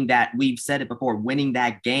winning that, we've said it before, winning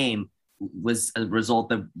that game was a result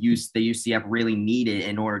that the UCF really needed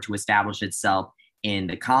in order to establish itself in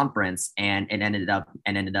the conference, and it ended up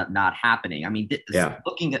not happening. I mean,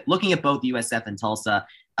 looking at both USF and Tulsa,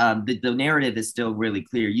 the narrative is still really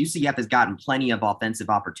clear. UCF has gotten plenty of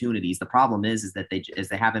offensive opportunities. The problem is that they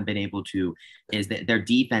haven't been able to. Is that their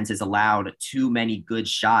defense has allowed too many good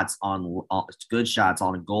shots on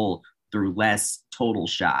goal through less total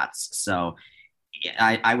shots. So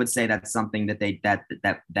I would say that's something that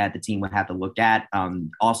the team would have to look at.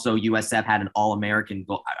 Also, USF had an All-American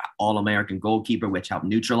goalkeeper, which helped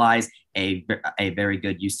neutralize a very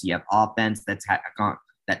good UCF offense.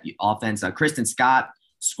 Kristen Scott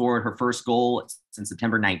scored her first goal since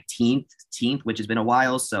September 19th, which has been a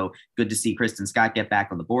while. So good to see Kristen Scott get back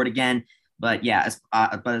on the board again. But yeah,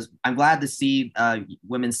 I'm glad to see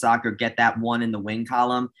women's soccer get that one in the win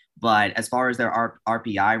column. But as far as their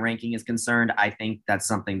RPI ranking is concerned, I think that's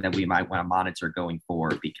something that we might want to monitor going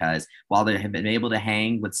forward, because while they have been able to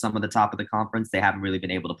hang with some of the top of the conference, they haven't really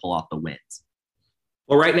been able to pull off the wins.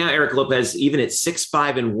 Well, right now, Eric Lopez, even at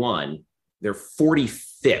 6-5-1, they're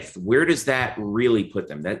 45th. Where does that really put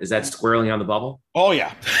them? Is that squarely on the bubble? Oh,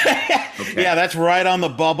 yeah. Okay. Yeah, that's right on the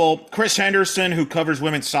bubble. Chris Henderson, who covers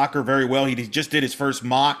women's soccer very well, he just did his first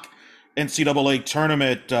mock NCAA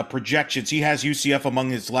tournament projections. He has UCF among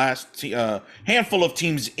his last handful of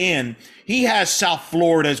teams in. He has South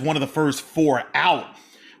Florida as one of the first 4 out,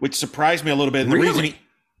 which surprised me a little bit. And the reason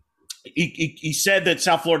he said that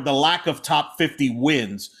South Florida, the lack of top 50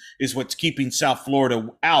 wins is what's keeping South Florida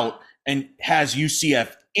out, and has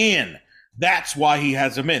UCF in. That's why he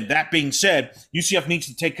has them in. That being said, UCF needs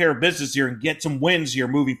to take care of business here and get some wins here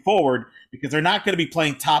moving forward, because they're not going to be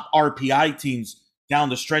playing top RPI teams down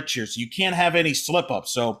the stretch here. So you can't have any slip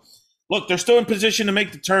ups. So look, they're still in position to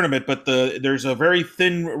make the tournament, but there's a very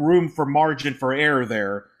thin room for margin for error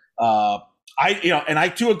there.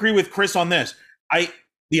 I too agree with Chris on this.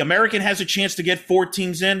 The American has a chance to get 4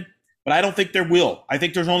 teams in, but I don't think there will. I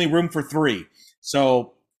think there's only room for 3.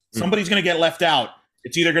 So somebody's going to get left out.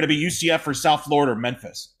 It's either going to be UCF or South Florida or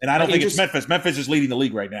Memphis. And I don't think it's Memphis. Memphis is leading the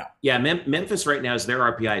league right now. Yeah, Memphis right now, their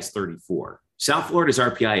RPI is 34. South Florida's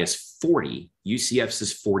RPI is 40. UCF's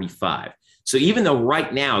is 45. So even though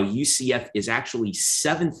right now UCF is actually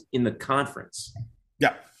 7th in the conference,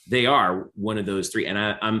 yeah, they are one of those 3.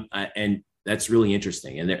 And that's really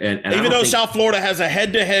interesting. And even though South Florida has a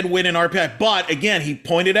head-to-head win in RPI, but again, he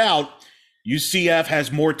pointed out UCF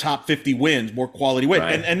has more top 50 wins, more quality wins.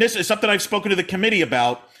 Right. And this is something I've spoken to the committee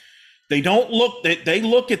about. They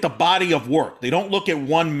look at the body of work. They don't look at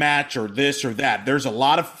one match or this or that. There's a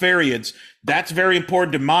lot of variance. That's very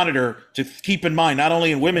important to monitor, to keep in mind, not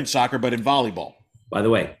only in women's soccer, but in volleyball. By the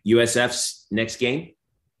way, USF's next game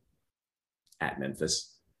at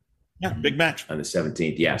Memphis. Yeah, big match. On the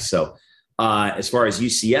 17th. Yeah. So as far as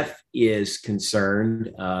UCF is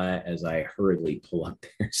concerned, as I hurriedly pull up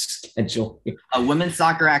their schedule. Women's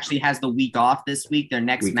soccer actually has the week off this week. Their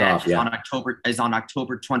next match is on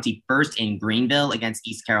October 21st in Greenville against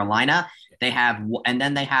East Carolina. They have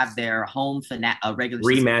their home regular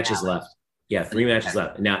 3 season matches finale. left. Yeah, 3 matches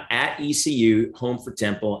left. Now at ECU, home for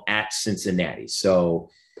Temple, at Cincinnati. So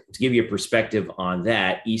to give you a perspective on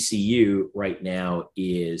that, ECU right now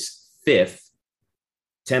is 5th.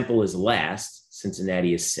 Temple is last.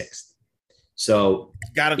 Cincinnati is 6th. So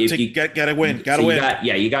gotta win. You gotta win out.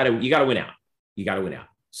 You gotta win out.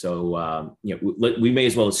 So we may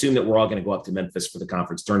as well assume that we're all going to go up to Memphis for the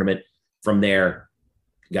conference tournament. From there,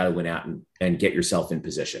 you got to win out and get yourself in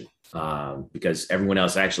position, because everyone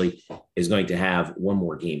else actually is going to have one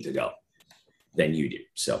more game to go than you do.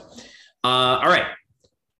 So, all right.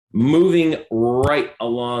 Moving right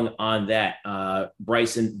along on that,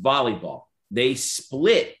 Bryson, volleyball. They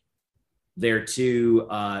split their 2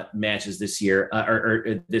 matches this year,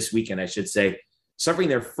 or this weekend, I should say, suffering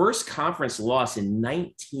their first conference loss in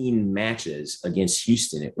 19 matches against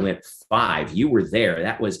Houston. It went 5. You were there.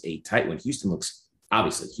 That was a tight one. Houston looks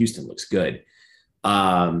good.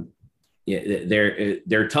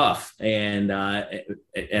 They're tough, and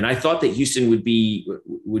I thought that Houston would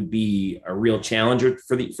be a real challenger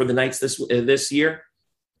for the Knights this year,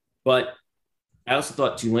 but I also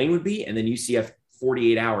thought Tulane would be, and then UCF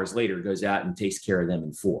 48 hours later goes out and takes care of them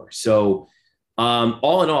in 4. So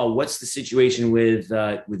all in all, what's the situation with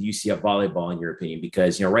UCF volleyball in your opinion?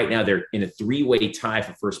 Because right now they're in a 3-way tie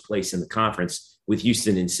for first place in the conference with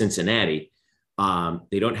Houston and Cincinnati.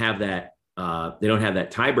 They don't have that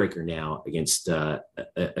tiebreaker now against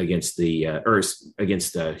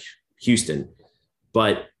Houston,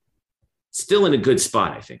 but still in a good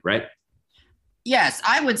spot, I think, right? Yes,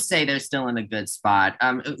 I would say they're still in a good spot.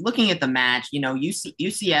 Looking at the match,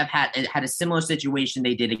 UCF had a similar situation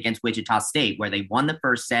they did against Wichita State, where they won the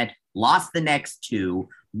first set, lost the next 2,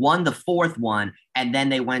 won the 4th one, and then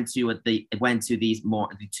they went to the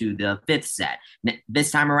 5th set. This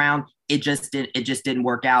time around, it just didn't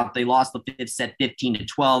work out. They lost the 5th set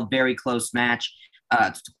 15-12, very close match.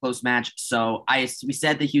 So we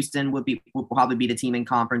said that Houston would probably be the team in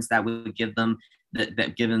conference that would give them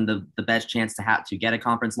the best chance to get a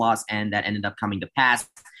conference loss, and that ended up coming to pass.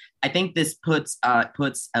 I think this puts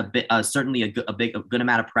certainly a good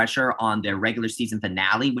amount of pressure on their regular season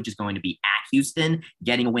finale, which is going to be at Houston.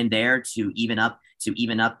 Getting a win there to even up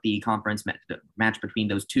the conference match between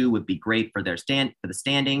those 2 would be great for the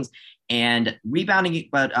standings and rebounding.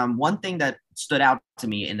 But one thing that stood out to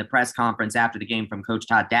me in the press conference after the game from Coach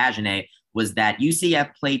Todd Dagenet was that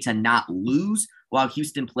UCF played to not lose, while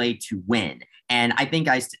Houston played to win. And I think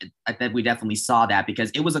we definitely saw that, because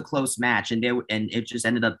it was a close match, and it just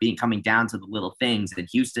ended up coming down to the little things, and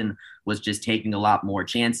Houston was just taking a lot more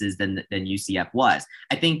chances than UCF was.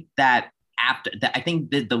 I think that after that, I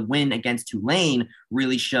think the win against Tulane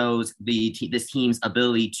really shows this team's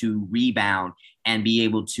ability to rebound and be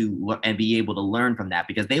able to learn from that,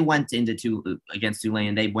 because they went against Tulane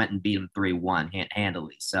and they went and beat them 3-1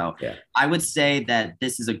 handily. So I would say that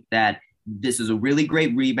this is a really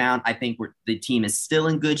great rebound. I think the team is still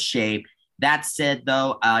in good shape. That said,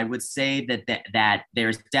 though, I would say that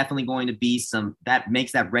there's definitely going to be some that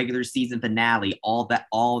makes that regular season finale all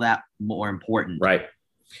that more important. Right.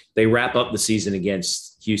 They wrap up the season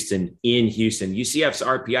against Houston in Houston. UCF's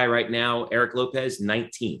RPI right now, Eric Lopez,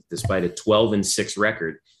 19th, despite a 12-6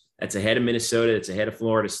 record. That's ahead of Minnesota. It's ahead of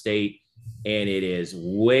Florida State. And it is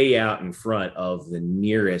way out in front of the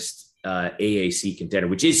nearest AAC contender,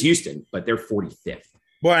 which is Houston, but they're 45th.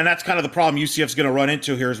 Well, and that's kind of the problem UCF's going to run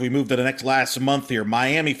into here as we move to the last month here.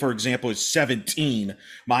 Miami, for example, is 17.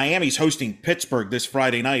 Miami's hosting Pittsburgh this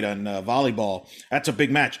Friday night on volleyball. That's a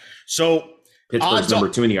big match. So Pittsburgh's number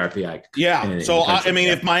 2 in the RPI. Yeah.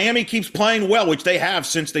 If Miami keeps playing well, which they have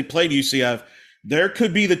since they played UCF, there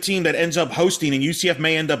could be the team that ends up hosting, and UCF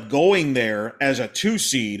may end up going there as a 2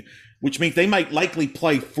 seed, which means they might likely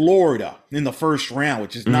play Florida in the first round,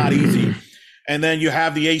 which is not easy. And then you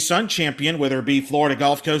have the ASUN champion, whether it be Florida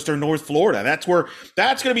Gulf Coast or North Florida. That's going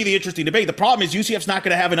to be the interesting debate. The problem is UCF's not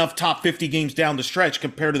going to have enough top 50 games down the stretch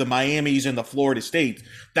compared to the Miamis and the Florida States.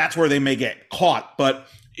 That's where they may get caught. But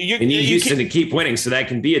you need Houston to keep winning so that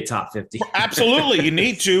can be a top 50. Absolutely. You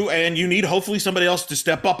need to, and you need hopefully somebody else to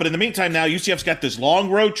step up. But in the meantime, now UCF's got this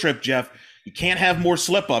long road trip, Jeff. You can't have more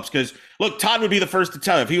slip-ups because, look, Todd would be the first to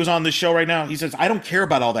tell you. If he was on this show right now, he says, I don't care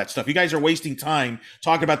about all that stuff. You guys are wasting time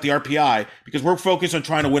talking about the RPI because we're focused on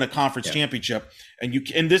trying to win a conference championship. And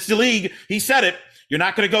in this league, he said it, you're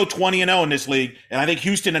not going to go 20-0 in this league. And I think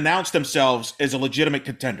Houston announced themselves as a legitimate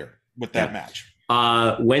contender with that match.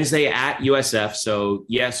 Wednesday at USF. So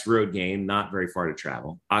yes, road game, not very far to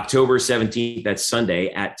travel. October 17th, that's Sunday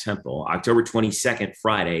at Temple. October 22nd,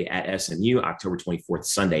 Friday at SMU. October 24th,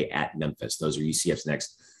 Sunday at Memphis. Those are UCF's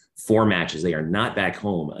next 4 matches. They are not back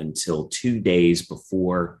home until 2 days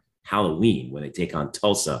before Halloween when they take on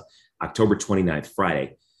Tulsa, October 29th,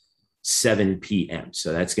 Friday, 7 p.m.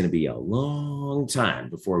 So that's going to be a long time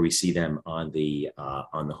before we see them on the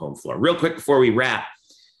home floor. Real quick before we wrap,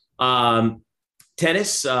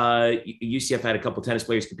 tennis, UCF had a couple tennis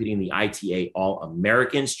players competing in the ITA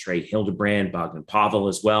All-Americans, Trey Hildebrand, Bogdan Pavel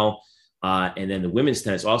as well. And then the women's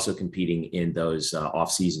tennis also competing in those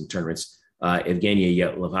off-season tournaments,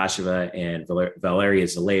 Evgenia Levasheva and Valeria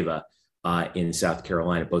Zaleva in South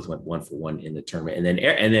Carolina, both went 1-for-1 in the tournament.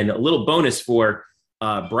 And then a little bonus for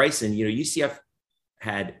Bryson, UCF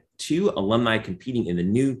had 2 alumni competing in the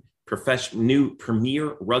new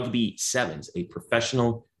Premier Rugby Sevens, a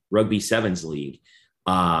professional Rugby Sevens League.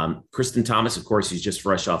 Kristen Thomas, of course, who's just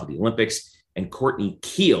fresh off of the Olympics, and Courtney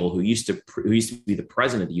Keel, who used to be the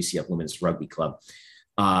president of the UCF Women's Rugby Club,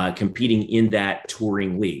 competing in that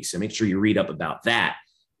touring league. So make sure you read up about that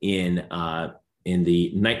in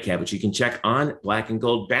the nightcap, which you can check on Black and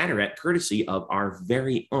Gold Banneret, courtesy of our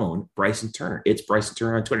very own Bryson Turner. It's Bryson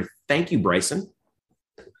Turner on Twitter. Thank you, Bryson.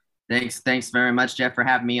 Thanks very much, Jeff, for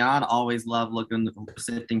having me on. Always love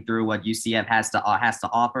sifting through what UCF has to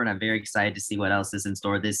offer, and I'm very excited to see what else is in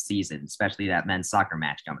store this season, especially that men's soccer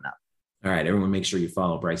match coming up. All right, everyone, make sure you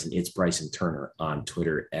follow Bryson. It's Bryson Turner on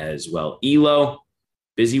Twitter as well. Elo,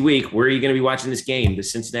 busy week. Where are you going to be watching this game, the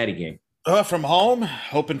Cincinnati game? From home,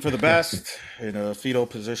 hoping for the best in a fetal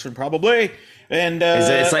position, probably. And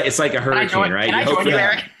it's like a hurricane, right? Can I join you,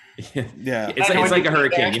 Eric? Yeah, it's like a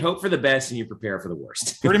hurricane. You hope for the best and you prepare for the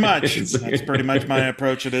worst. Pretty much. That's pretty much my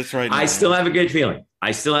approach to this right now. I still have a good feeling.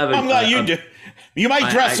 I'm glad you do. You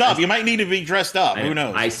might dress up. You might need to be dressed up. Who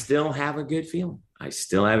knows? I still have a good feeling. I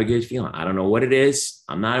don't know what it is.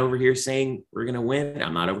 I'm not over here saying we're going to win.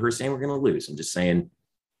 I'm not over here saying we're going to lose. I'm just saying,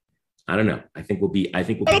 I don't know. I think we'll be.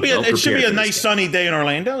 It should be a nice sunny day in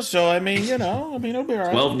Orlando. So it'll be all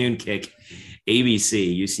right. 12 noon kick.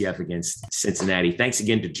 ABC, UCF against Cincinnati. Thanks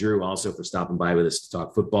again to Drew also for stopping by with us to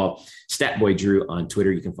talk football. Statboy Drew on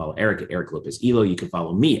Twitter. You can follow Eric at Eric Lopez Elo. You can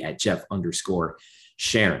follow me at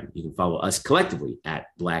Jeff_Sharon. You can follow us collectively at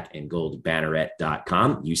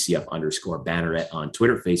blackandgoldbanneret.com, UCF_Banneret on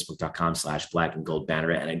Twitter,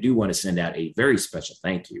 Facebook.com/blackandgoldbanneret. And I do want to send out a very special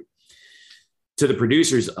thank you to the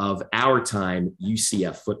producers of Our Time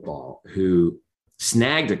UCF Football, who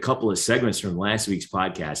snagged a couple of segments from last week's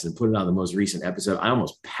podcast and put it on the most recent episode. I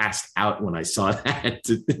almost passed out when I saw that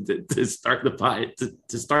to start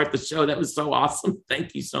the show. That was so awesome.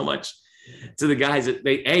 Thank you so much to the guys.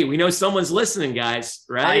 Hey, we know someone's listening, guys,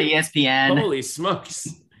 right? ESPN. Holy smokes.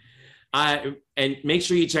 And make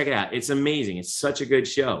sure you check it out. It's amazing. It's such a good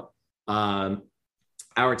show.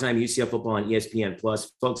 Our Time UCF football on ESPN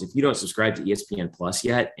Plus. Folks, if you don't subscribe to ESPN Plus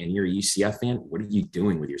yet and you're a UCF fan, what are you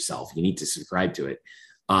doing with yourself? You need to subscribe to it.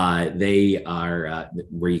 They are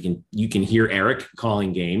where you can hear Eric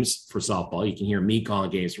calling games for softball. You can hear me calling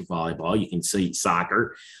games for volleyball. You can see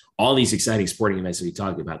soccer. All these exciting sporting events that we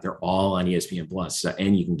talked about, they're all on ESPN Plus,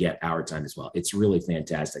 and you can get Our Time as well. It's really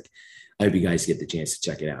fantastic. I hope you guys get the chance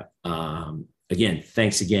to check it out. Again,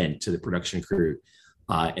 thanks again to the production crew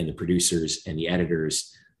and the producers and the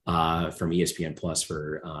editors from ESPN Plus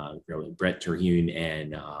for Brett Terhune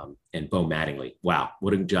and Bo Mattingly. Wow,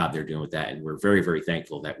 what a job they're doing with that. And we're very, very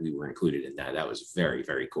thankful that we were included in that. That was very,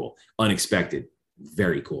 very cool. Unexpected.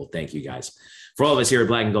 Very cool. Thank you, guys. For all of us here at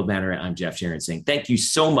Black and Gold Banneret, I'm Jeff Sharon saying thank you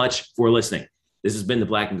so much for listening. This has been the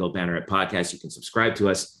Black and Gold Banneret podcast. You can subscribe to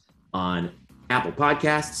us on Apple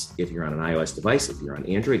Podcasts if you're on an iOS device. If you're on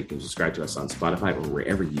Android, you can subscribe to us on Spotify or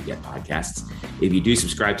wherever you get podcasts. If you do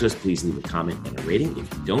subscribe to us, please leave a comment and a rating.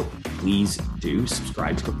 If you don't, please do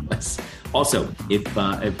subscribe to us. Also, if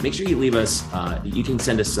make sure you leave us, you can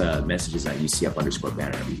send us messages at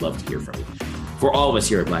UCF_Banner. We'd love to hear from you. For all of us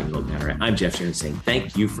here at Black and Gold Banner, I'm Jeff Sharon saying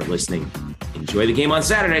thank you for listening. Enjoy the game on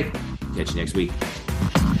Saturday. Catch you next week.